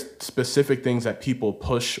thing. There's specific things that people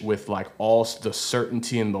push with like all the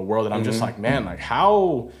certainty in the world, and I'm just like, man, like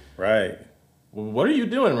how what are you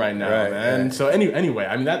doing right now, man? Right. So anyway,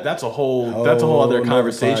 I mean that's a whole other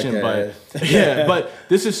conversation. But but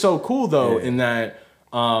this is so cool though, in that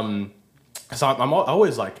so I'm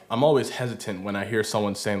always hesitant when I hear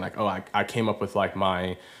someone saying like, oh, I came up with like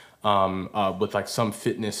my with like some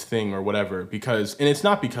fitness thing or whatever, because, and it's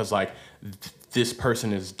not because like this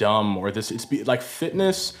person is dumb or this, like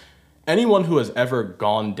fitness. Anyone who has ever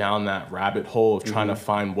gone down that rabbit hole of trying to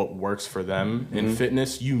find what works for them in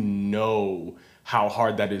fitness, how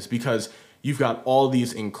hard that is, because you've got all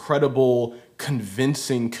these incredible,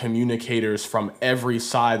 convincing communicators from every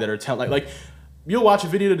side that are telling, like you'll watch a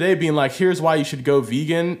video today being like, here's why you should go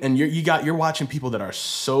vegan, and you're watching people that are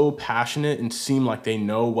so passionate and seem like they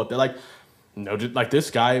know what they're like. No, like this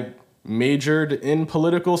guy majored in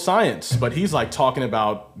political science, but he's like talking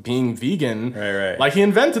about being vegan, like he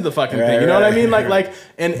invented the fucking thing. You know what I mean? Like,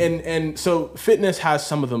 and so fitness has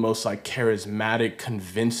some of the most like charismatic,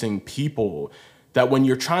 convincing people that when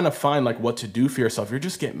you're trying to find like what to do for yourself, you're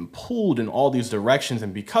just getting pulled in all these directions,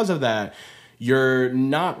 and because of that, you're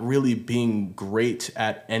not really being great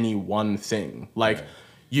at any one thing. Like.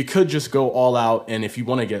 You could just go all out, and if you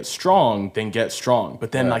want to get strong, then get strong.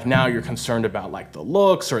 But then, like, now you're concerned about, like, the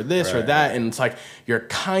looks or this or that, and it's like you're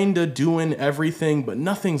kind of doing everything, but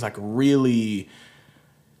nothing's, like, really...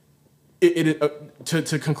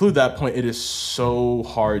 To conclude that point, it is so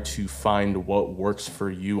hard to find what works for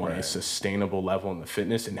you on a sustainable level in the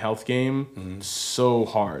fitness and health game. So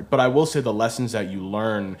hard. But I will say the lessons that you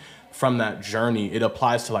learn from that journey, it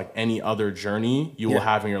applies to, like, any other journey you will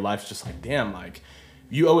have in your life. It's just like, damn, like...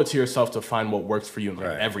 You owe it to yourself to find what works for you in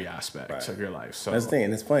like every aspect of your life. So that's the thing,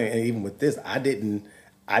 and it's funny. And even with this, I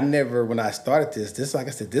when I started this, like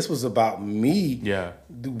I said, this was about me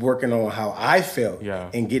working on how I felt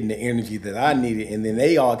and getting the energy that I needed. And then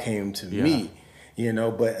they all came to me, you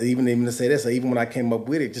know, but even to say this, even when I came up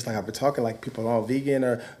with it, just like I've been talking, like people are all vegan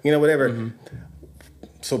or, you know, whatever.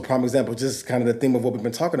 So prime example, just kind of the theme of what we've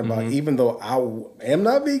been talking about, even though I am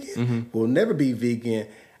not vegan, will never be vegan,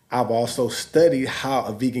 I've also studied how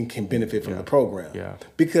a vegan can benefit from the program.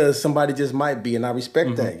 Because somebody just might be, and I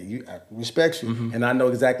respect that. I respect you. And I know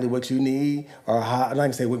exactly what you need, or how, I'm not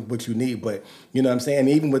going to say what you need, but you know what I'm saying? And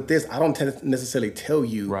even with this, I don't necessarily tell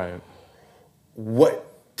you what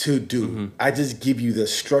to do. I just give you the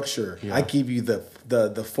structure. I give you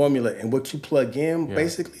the formula, and what you plug in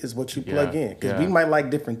basically is what you plug in. Because we might like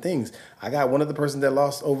different things. I got one of the person that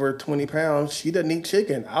lost over 20 pounds. She doesn't eat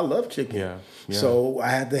chicken. I love chicken. So I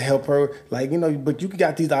had to help her, like, you know, but you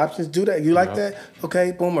got these options. Do that. You like that?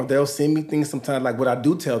 Okay, boom. Or they'll send me things sometimes. Like what I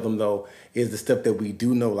do tell them though is the stuff that we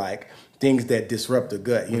do know, like things that disrupt the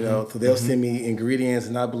gut, you know. So they'll send me ingredients,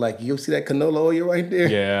 and I'll be like, "You see that canola oil right there?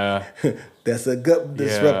 Yeah, that's a gut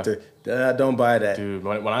disruptor. Don't buy that, dude."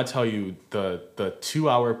 When I tell you the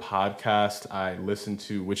 2-hour podcast I listened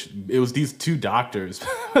to, which it was these two doctors,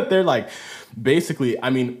 they're like, basically, I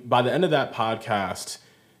mean, by the end of that podcast,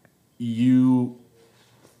 you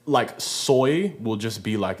like soy will just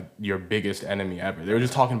be like your biggest enemy ever. They were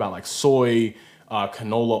just talking about like soy,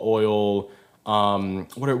 canola oil.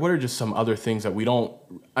 What are just some other things that we don't?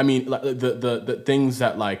 I mean, like the things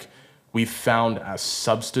that like we found as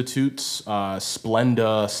substitutes,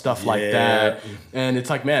 Splenda, stuff like that. And it's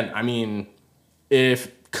like, man, I mean,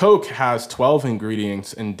 if Coke has 12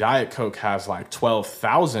 ingredients and Diet Coke has like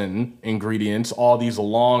 12,000 ingredients, all these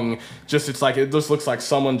long, just, it's like, it just looks like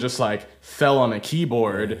someone just like fell on a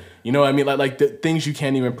keyboard, you know what I mean? Like the things you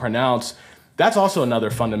can't even pronounce. That's also another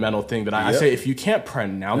fundamental thing that I say, if you can't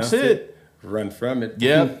pronounce it, run from it.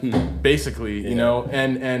 Yeah, basically, you know,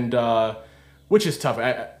 and which is tough.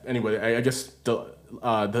 Anyway, I guess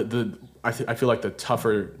I feel like the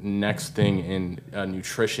tougher next thing in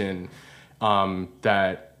nutrition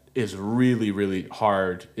that is really, really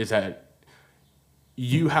hard is that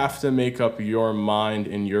you have to make up your mind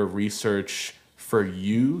in your research for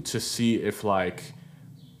you to see if like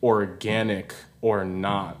organic or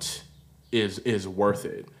not is worth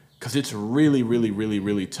it. Because it's really, really, really,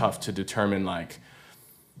 really tough to determine like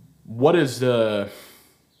what is the...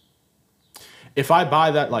 If I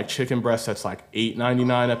buy that like chicken breast that's like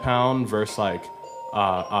 $8.99 a pound versus like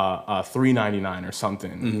 $3.99 or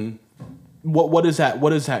something, what does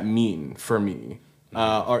that mean for me?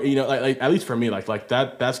 Or you know, like at least for me, like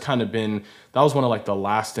that's kind of been, that was one of like the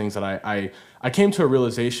last things that I came to a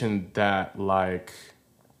realization that like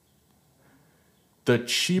the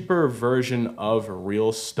cheaper version of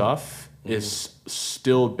real stuff is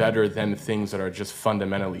still better than things that are just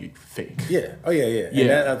fundamentally fake. Yeah. Oh, yeah. And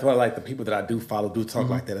that's why, like, the people that I do follow do talk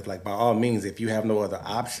like that. It's like, by all means, if you have no other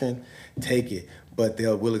option, take it. But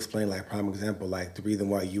will explain, like, prime example, like, the reason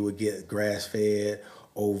why you would get grass-fed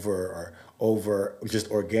over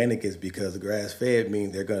just organic is because grass-fed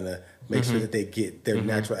means they're going to make sure that they get their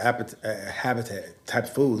natural habitat type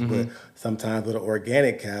foods. But sometimes with an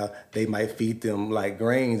organic cow, they might feed them, like,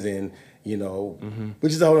 grains and, you know,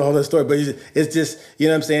 which is a whole other story. But it's just, you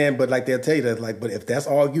know what I'm saying? But like they'll tell you that, like, but if that's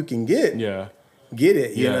all you can get, get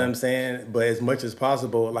it. You know what I'm saying? But as much as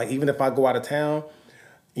possible, like even if I go out of town,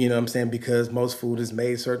 you know what I'm saying? Because most food is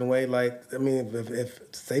made a certain way. Like, I mean, if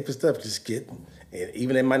safer stuff, just get,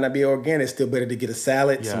 even it might not be organic, it's still better to get a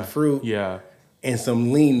salad, some fruit, and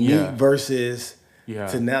some lean meat versus...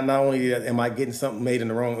 To not only am I getting something made in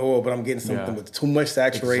the wrong oil, but I'm getting something with too much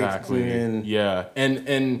saturated.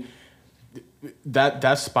 And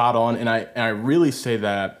that's spot on. And I really say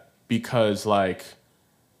that because like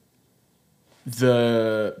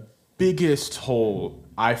the biggest hole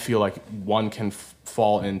I feel like one can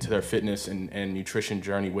fall into their fitness and nutrition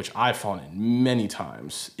journey, which I've fallen in many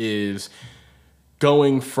times, is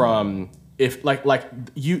going from it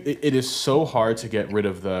is so hard to get rid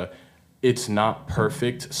of the it's not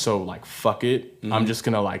perfect, so like fuck it. I'm just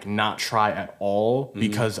gonna like not try at all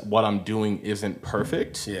because what I'm doing isn't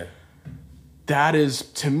perfect. That is,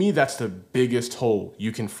 to me, that's the biggest hole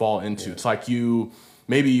you can fall into. It's like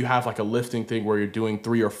maybe you have like a lifting thing where you're doing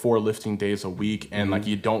 3 or 4 lifting days a week and like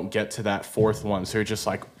you don't get to that 4th one. So you're just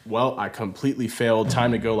like, well, I completely failed.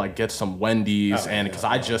 Time to go like get some Wendy's because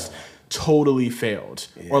I just totally failed.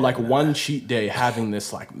 Or like one cheat day having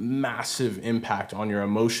this like massive impact on your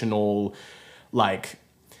emotional, like,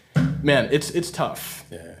 man, it's tough.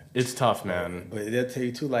 It's tough, man. But they'll tell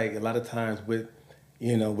you too, like a lot of times with,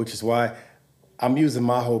 you know, which is why I'm using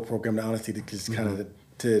my whole program, honestly, to just kind of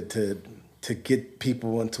to to get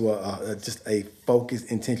people into just a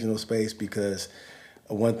focused, intentional space, because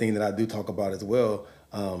one thing that I do talk about as well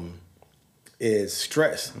is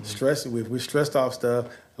stress. Stress, if we're stressed off stuff,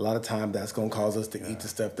 a lot of time that's going to cause us to eat the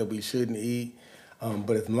stuff that we shouldn't eat.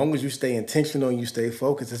 But as long as you stay intentional and you stay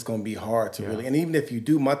focused, it's going to be hard to really. And even if you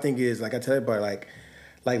do, my thing is, like I tell everybody,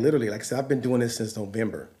 like literally, like I said, I've been doing this since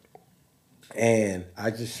November. And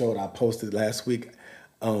I posted last week,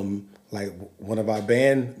 like one of our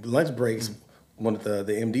band lunch breaks, one of the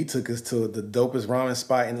MD took us to the dopest ramen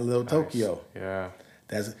spot in Little Tokyo. Yeah.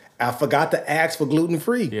 I forgot to ask for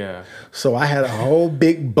gluten-free. Yeah. So I had a whole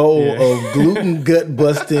big bowl of gluten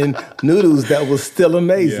gut-busting noodles that was still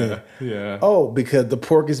amazing. Yeah. Oh, because the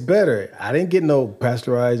pork is better. I didn't get no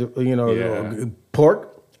pasteurized, pork.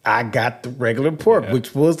 I got the regular pork,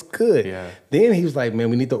 which was good. Yeah. Then he was like, man,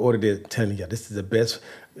 we need to order this. I'm telling you, this is the best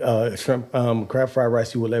shrimp crab fried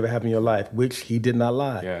rice you will ever have in your life, which he did not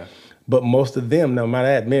lie. Yeah. But most of them, no matter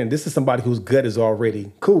that, man, this is somebody whose gut is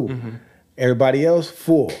already cool. Everybody else,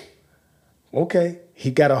 full. Okay. He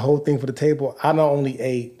got a whole thing for the table. I not only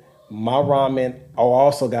ate my ramen, I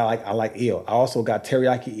also got I like eel. I also got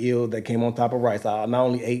teriyaki eel that came on top of rice. I not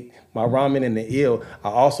only ate my ramen and the eel, I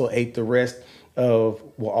also ate the rest of,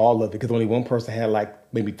 all of it, because only one person had like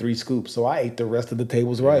maybe 3 scoops. So I ate the rest of the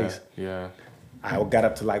table's rice. Yeah. I got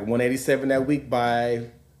up to like 187 that week. By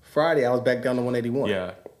Friday, I was back down to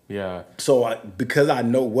 181. Yeah. So because I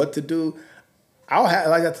know what to do,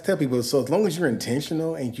 I have to tell people, so as long as you're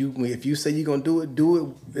intentional and if you say you're gonna do it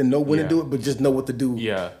and know when to do it, but just know what to do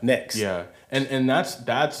next. Yeah. And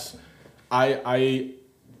that's I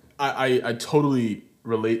totally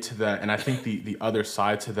relate to that. And I think the other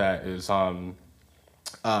side to that is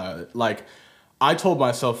like I told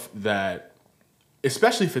myself that,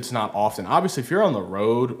 especially if it's not often, obviously if you're on the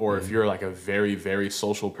road or if you're like a very, very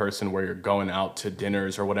social person where you're going out to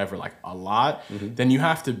dinners or whatever, like a lot, then you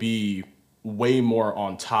have to be way more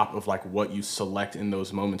on top of like what you select in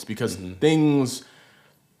those moments, because things,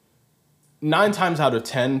 9 times out of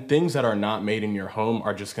 10, things that are not made in your home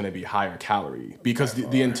are just going to be higher calorie, because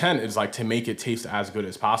the intent is like to make it taste as good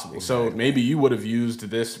as possible. Exactly. So maybe you would have used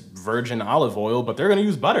this virgin olive oil, but they're going to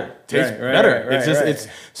use butter. Tastes better. It's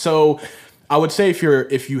so I would say if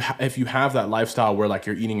you have that lifestyle where like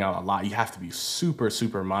you're eating out a lot, you have to be super,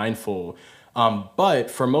 super mindful. But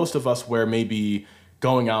for most of us, where maybe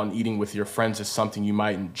going out and eating with your friends is something you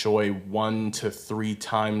might enjoy 1 to 3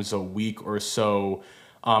 times a week or so.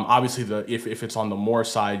 Obviously, if it's on the more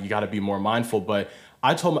side, you got to be more mindful. But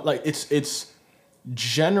I told my, like it's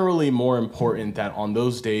generally more important that on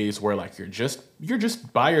those days where like you're just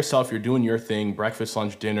by yourself, you're doing your thing, breakfast,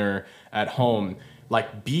 lunch, dinner at home,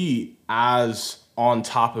 like be as on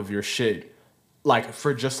top of your shit, like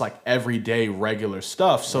for just like everyday regular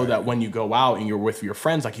stuff, so that when you go out and you're with your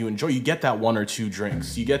friends, like you get that 1 or 2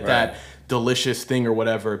 drinks, you get that delicious thing or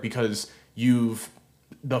whatever, because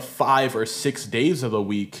the 5 or 6 days of the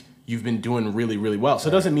week you've been doing really, really well. So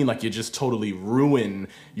it doesn't mean like you just totally ruin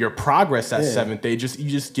your progress that 7th day. You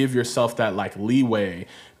just give yourself that like leeway,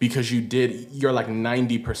 because you're like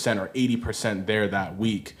 90% or 80% there that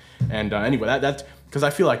week. And anyway, that's because I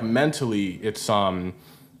feel like mentally it's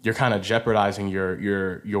you're kind of jeopardizing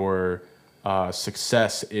your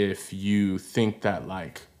success if you think that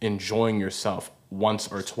like enjoying yourself once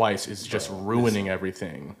or twice is just ruining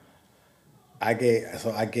everything. I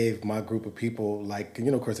gave my group of people, like,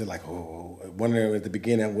 of course they're like, wondering at the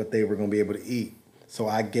beginning what they were going to be able to eat. So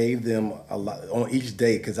I gave them a lot on each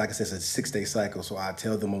day, because like I said, it's a 6-day cycle. So I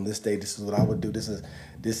tell them on this day, this is what I would do. This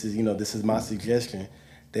is my suggestion.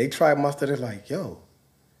 They tried my stuff. They're like, yo,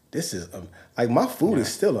 this is like my food is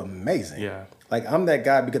still amazing. Yeah. Like I'm that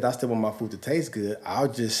guy, because I still want my food to taste good. I'll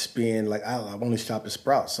just spend like I only shop at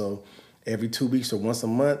Sprouts, so every 2 weeks or once a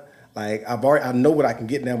month. Like I know what I can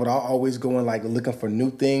get now, but I'll always go in like looking for new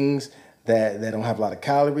things that don't have a lot of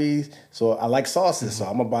calories. So I like sauces, so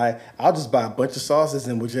I'll just buy a bunch of sauces,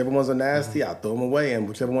 and whichever ones are nasty, I'll throw them away, and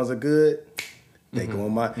whichever ones are good, they go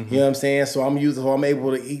in my. You know what I'm saying? So I'm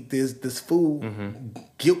able to eat this food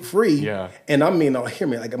guilt free. Yeah. And I mean, hear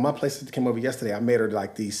me. Like my place came over yesterday. I made her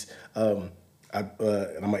like these. I'm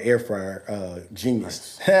an air fryer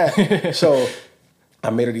genius. Nice. So I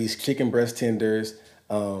made her these chicken breast tenders.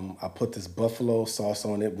 I put this buffalo sauce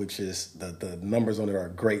on it, which is the numbers on it are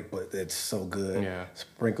great, but it's so good. Yeah.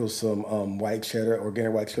 Sprinkle some white cheddar,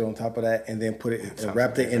 organic white cheddar on top of that, and then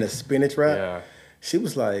wrapped it in a spinach wrap. Yeah. She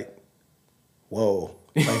was like, "Whoa,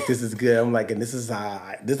 like this is good." I'm like, and this is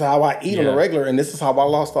how I eat on a regular, and this is how I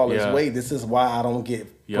lost all this weight. This is why I don't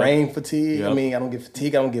get brain fatigue. Yep. I mean, I don't get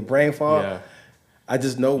fatigue. I don't get brain fog. Yeah. I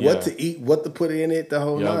just know what to eat, what to put in it, the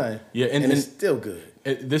whole nine. Yeah, and it's still good.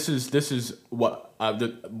 this is what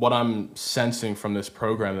what I'm sensing from this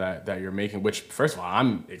program that you're making. Which, first of all,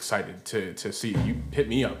 I'm excited to see. You hit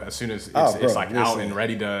me up as soon as it's like out and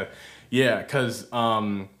ready to, yeah. Because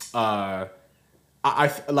I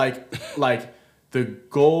like the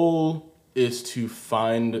goal is to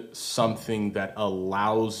find something that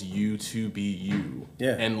allows you to be you,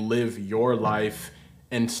 and live your life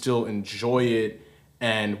and still enjoy it.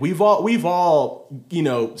 And we've all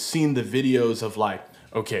seen the videos of like,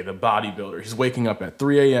 okay, the bodybuilder, he's waking up at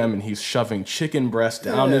 3 a.m. and he's shoving chicken breast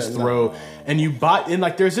down his throat. And you buy, and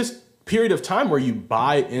like there's this period of time where you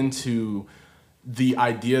buy into the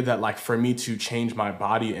idea that like for me to change my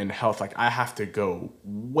body and health, like I have to go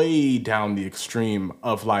way down the extreme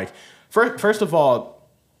of like, first of all,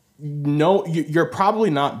 no, you're probably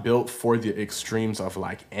not built for the extremes of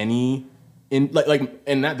like any, and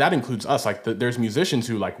that includes us. Like there's musicians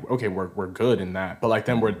who like, okay, we're good in that, but like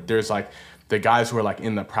then there's like the guys who are like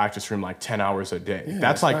in the practice room like 10 hours a day.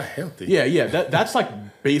 That's like not healthy. That's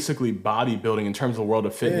like basically bodybuilding in terms of the world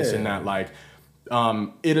of fitness. In that like,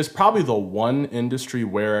 it is probably the one industry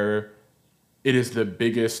where it is the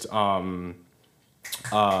biggest. How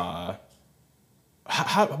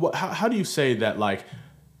do you say that like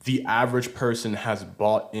the average person has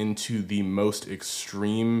bought into the most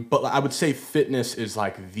extreme, but I would say fitness is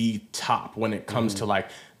like the top when it comes to like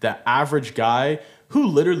the average guy who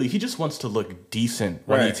literally, he just wants to look decent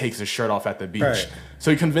when he takes his shirt off at the beach. So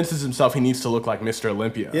he convinces himself he needs to look like Mr.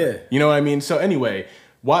 Olympia. You know what I mean? So anyway,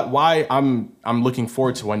 why I'm looking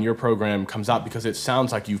forward to when your program comes out, because it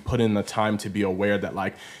sounds like you've put in the time to be aware that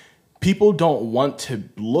like people don't want to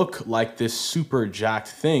look like this super jacked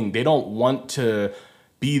thing. They don't want to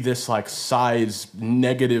be this like size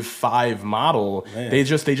 -5 model.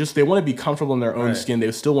 They want to be comfortable in their own skin.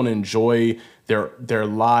 They still want to enjoy their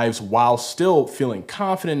lives while still feeling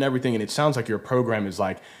confident in everything. And it sounds like your program is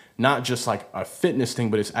like not just like a fitness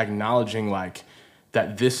thing, but it's acknowledging like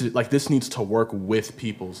that this needs to work with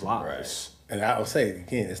people's lives. And I will say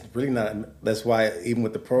again, it's really not. That's why even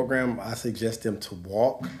with the program, I suggest them to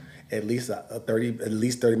walk at least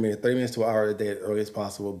 30 minutes to an hour a day as early as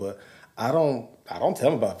possible. But I don't tell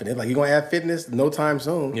them about fitness. Like, you're gonna have fitness no time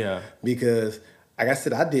soon. Because like I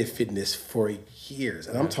said, I did fitness for years,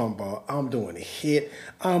 and I'm talking about I'm doing a HIIT,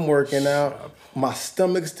 I'm working out, my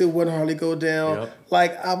stomach still wouldn't hardly go down.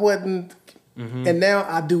 Like I wasn't, and now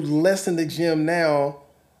I do less in the gym now.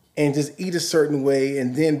 And just eat a certain way,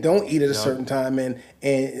 and then don't eat at a certain time, and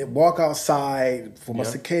walk outside for my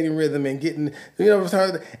circadian rhythm and getting,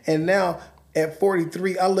 and now at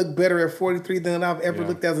 43, I look better at 43 than I've ever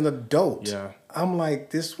looked as an adult. I'm like,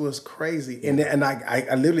 this was crazy, and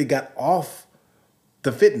I literally got off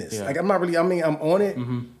the fitness. Like I'm not really, I mean, I'm on it,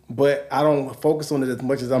 but I don't focus on it as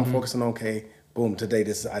much as I'm focusing on. Okay, boom, today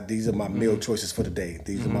these are my meal choices for the day.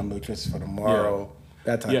 These are my meal choices for tomorrow.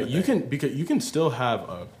 That type of thing. Because you can still have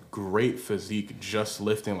a great physique just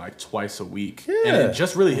lifting like twice a week, and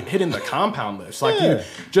just really hitting the compound lifts. Like you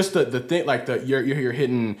just the thing, like you're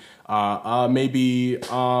hitting maybe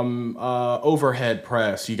overhead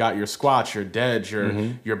press. You got your squats, your deads,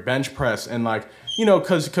 your bench press, and like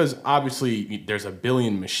because obviously there's a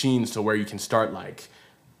billion machines to where you can start like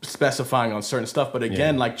specifying on certain stuff. But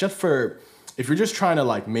again, like just for if you're just trying to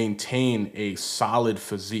like maintain a solid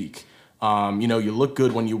physique. You look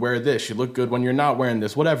good when you wear this. You look good when you're not wearing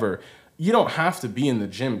this, whatever. You don't have to be in the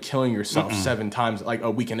gym killing yourself 7 times like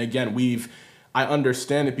a week. And again, I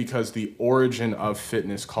understand it because the origin of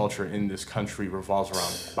fitness culture in this country revolves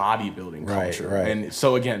around bodybuilding culture. And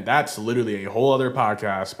so again, that's literally a whole other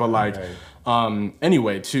podcast. But like,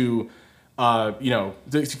 anyway, to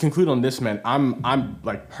conclude on this, man, I'm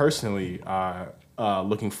like personally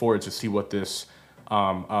looking forward to see what this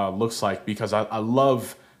looks like, because I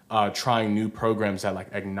love trying new programs that like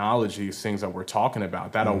acknowledge these things that we're talking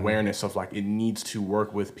about, that awareness of like it needs to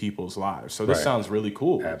work with people's lives. So this sounds really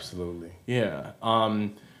cool. Absolutely. Yeah.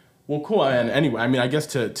 Well, cool. And anyway, I mean, I guess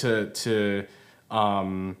to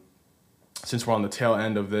since we're on the tail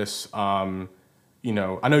end of this, I know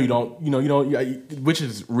you don't, which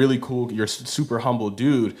is really cool. You're a super humble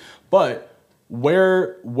dude, but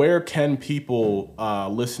where can people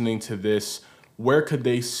listening to this, where could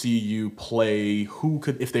they see you play?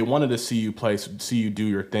 If they wanted to see you play, see you do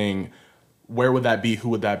your thing, where would that be? Who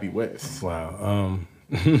would that be with? Wow.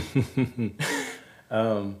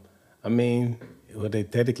 I mean, well, they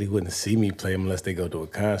technically wouldn't see me play unless they go to a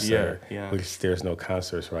concert, which there's no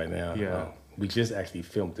concerts right now. We just actually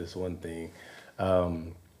filmed this one thing.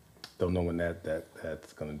 Don't know when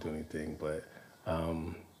that's going to do anything, but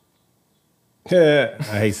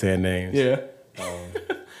I hate saying names.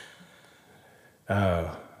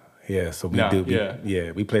 yeah. So we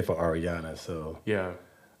we play for Ariana. So Yeah.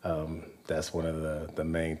 that's one of the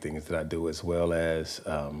main things that I do, as well as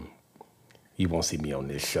you won't see me on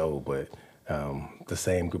this show, but the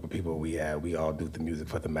same group of people we all do the music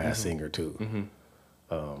for the Mass Singer too.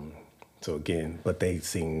 So again, but they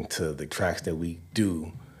sing to the tracks that we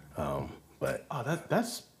do. But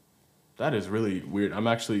that is really weird. I'm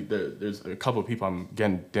actually there's a couple of people I'm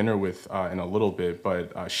getting dinner with in a little bit,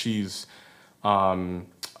 but she's I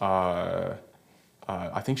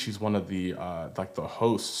think she's one of the like the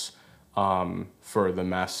hosts for the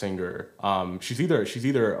Mass Singer. She's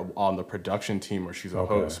either on the production team or she's a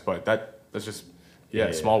host, but that's just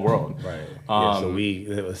small world. Right. So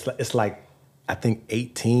it's like I think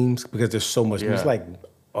 8 teams, because there's so much. It's like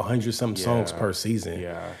 100-something songs per season.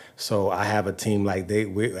 Yeah. So I have a team like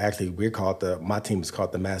we're called my team is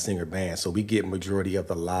called the Mass Singer Band. So we get majority of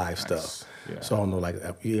the live stuff. Yeah. So I don't know, like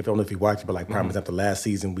I don't know if you watch it, but like Prime Example, last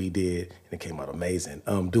season we did, and it came out amazing.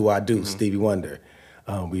 Do I Do, Stevie Wonder.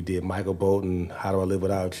 We did Michael Bolton, How Do I Live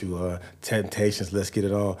Without You, Temptations, Let's Get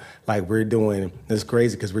It On. Like it's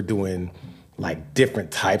crazy because we're doing like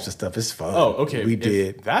different types of stuff. It's fun. Oh, okay.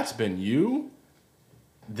 Did. That's been you.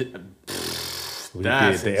 We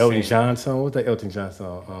did the Elton John song. What's the Elton John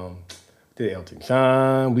song? Did Elton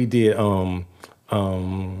John. We did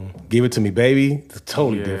Give It To Me Baby. It's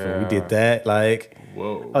totally different. We did that. Like,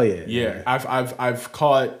 whoa. Oh yeah. Yeah. I've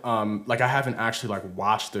caught like I haven't actually like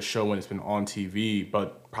watched the show when it's been on TV,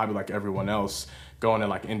 but probably like everyone else going to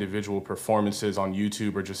like individual performances on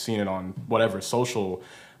YouTube or just seeing it on whatever social.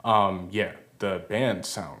 The band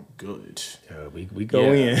sound good. Yeah, we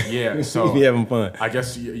go in. Yeah, so we having fun. I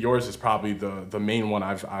guess yours is probably the main one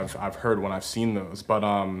I've heard when I've seen those. But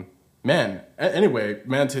man, anyway,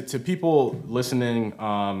 man, to people listening,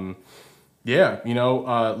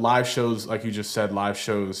 live shows, like you just said, live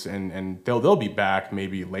shows, and they'll be back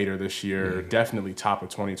maybe later this year. Definitely top of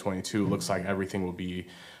 2022. Looks like everything will be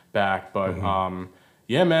back. But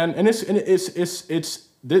yeah, man, and it's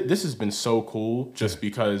this has been so cool just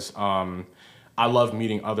because I love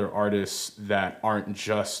meeting other artists that aren't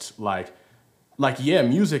just like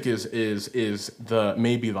music is the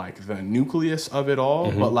maybe like the nucleus of it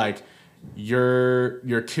all, but like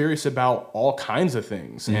you're curious about all kinds of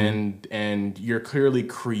things and you're clearly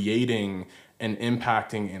creating and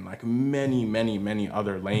impacting in like many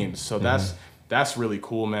other lanes. So that's really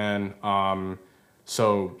cool, man.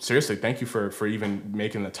 So seriously, thank you for even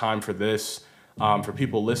making the time for this. For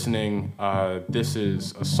people listening, this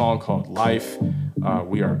is a song called Life.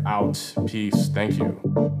 We are out. Peace. Thank you.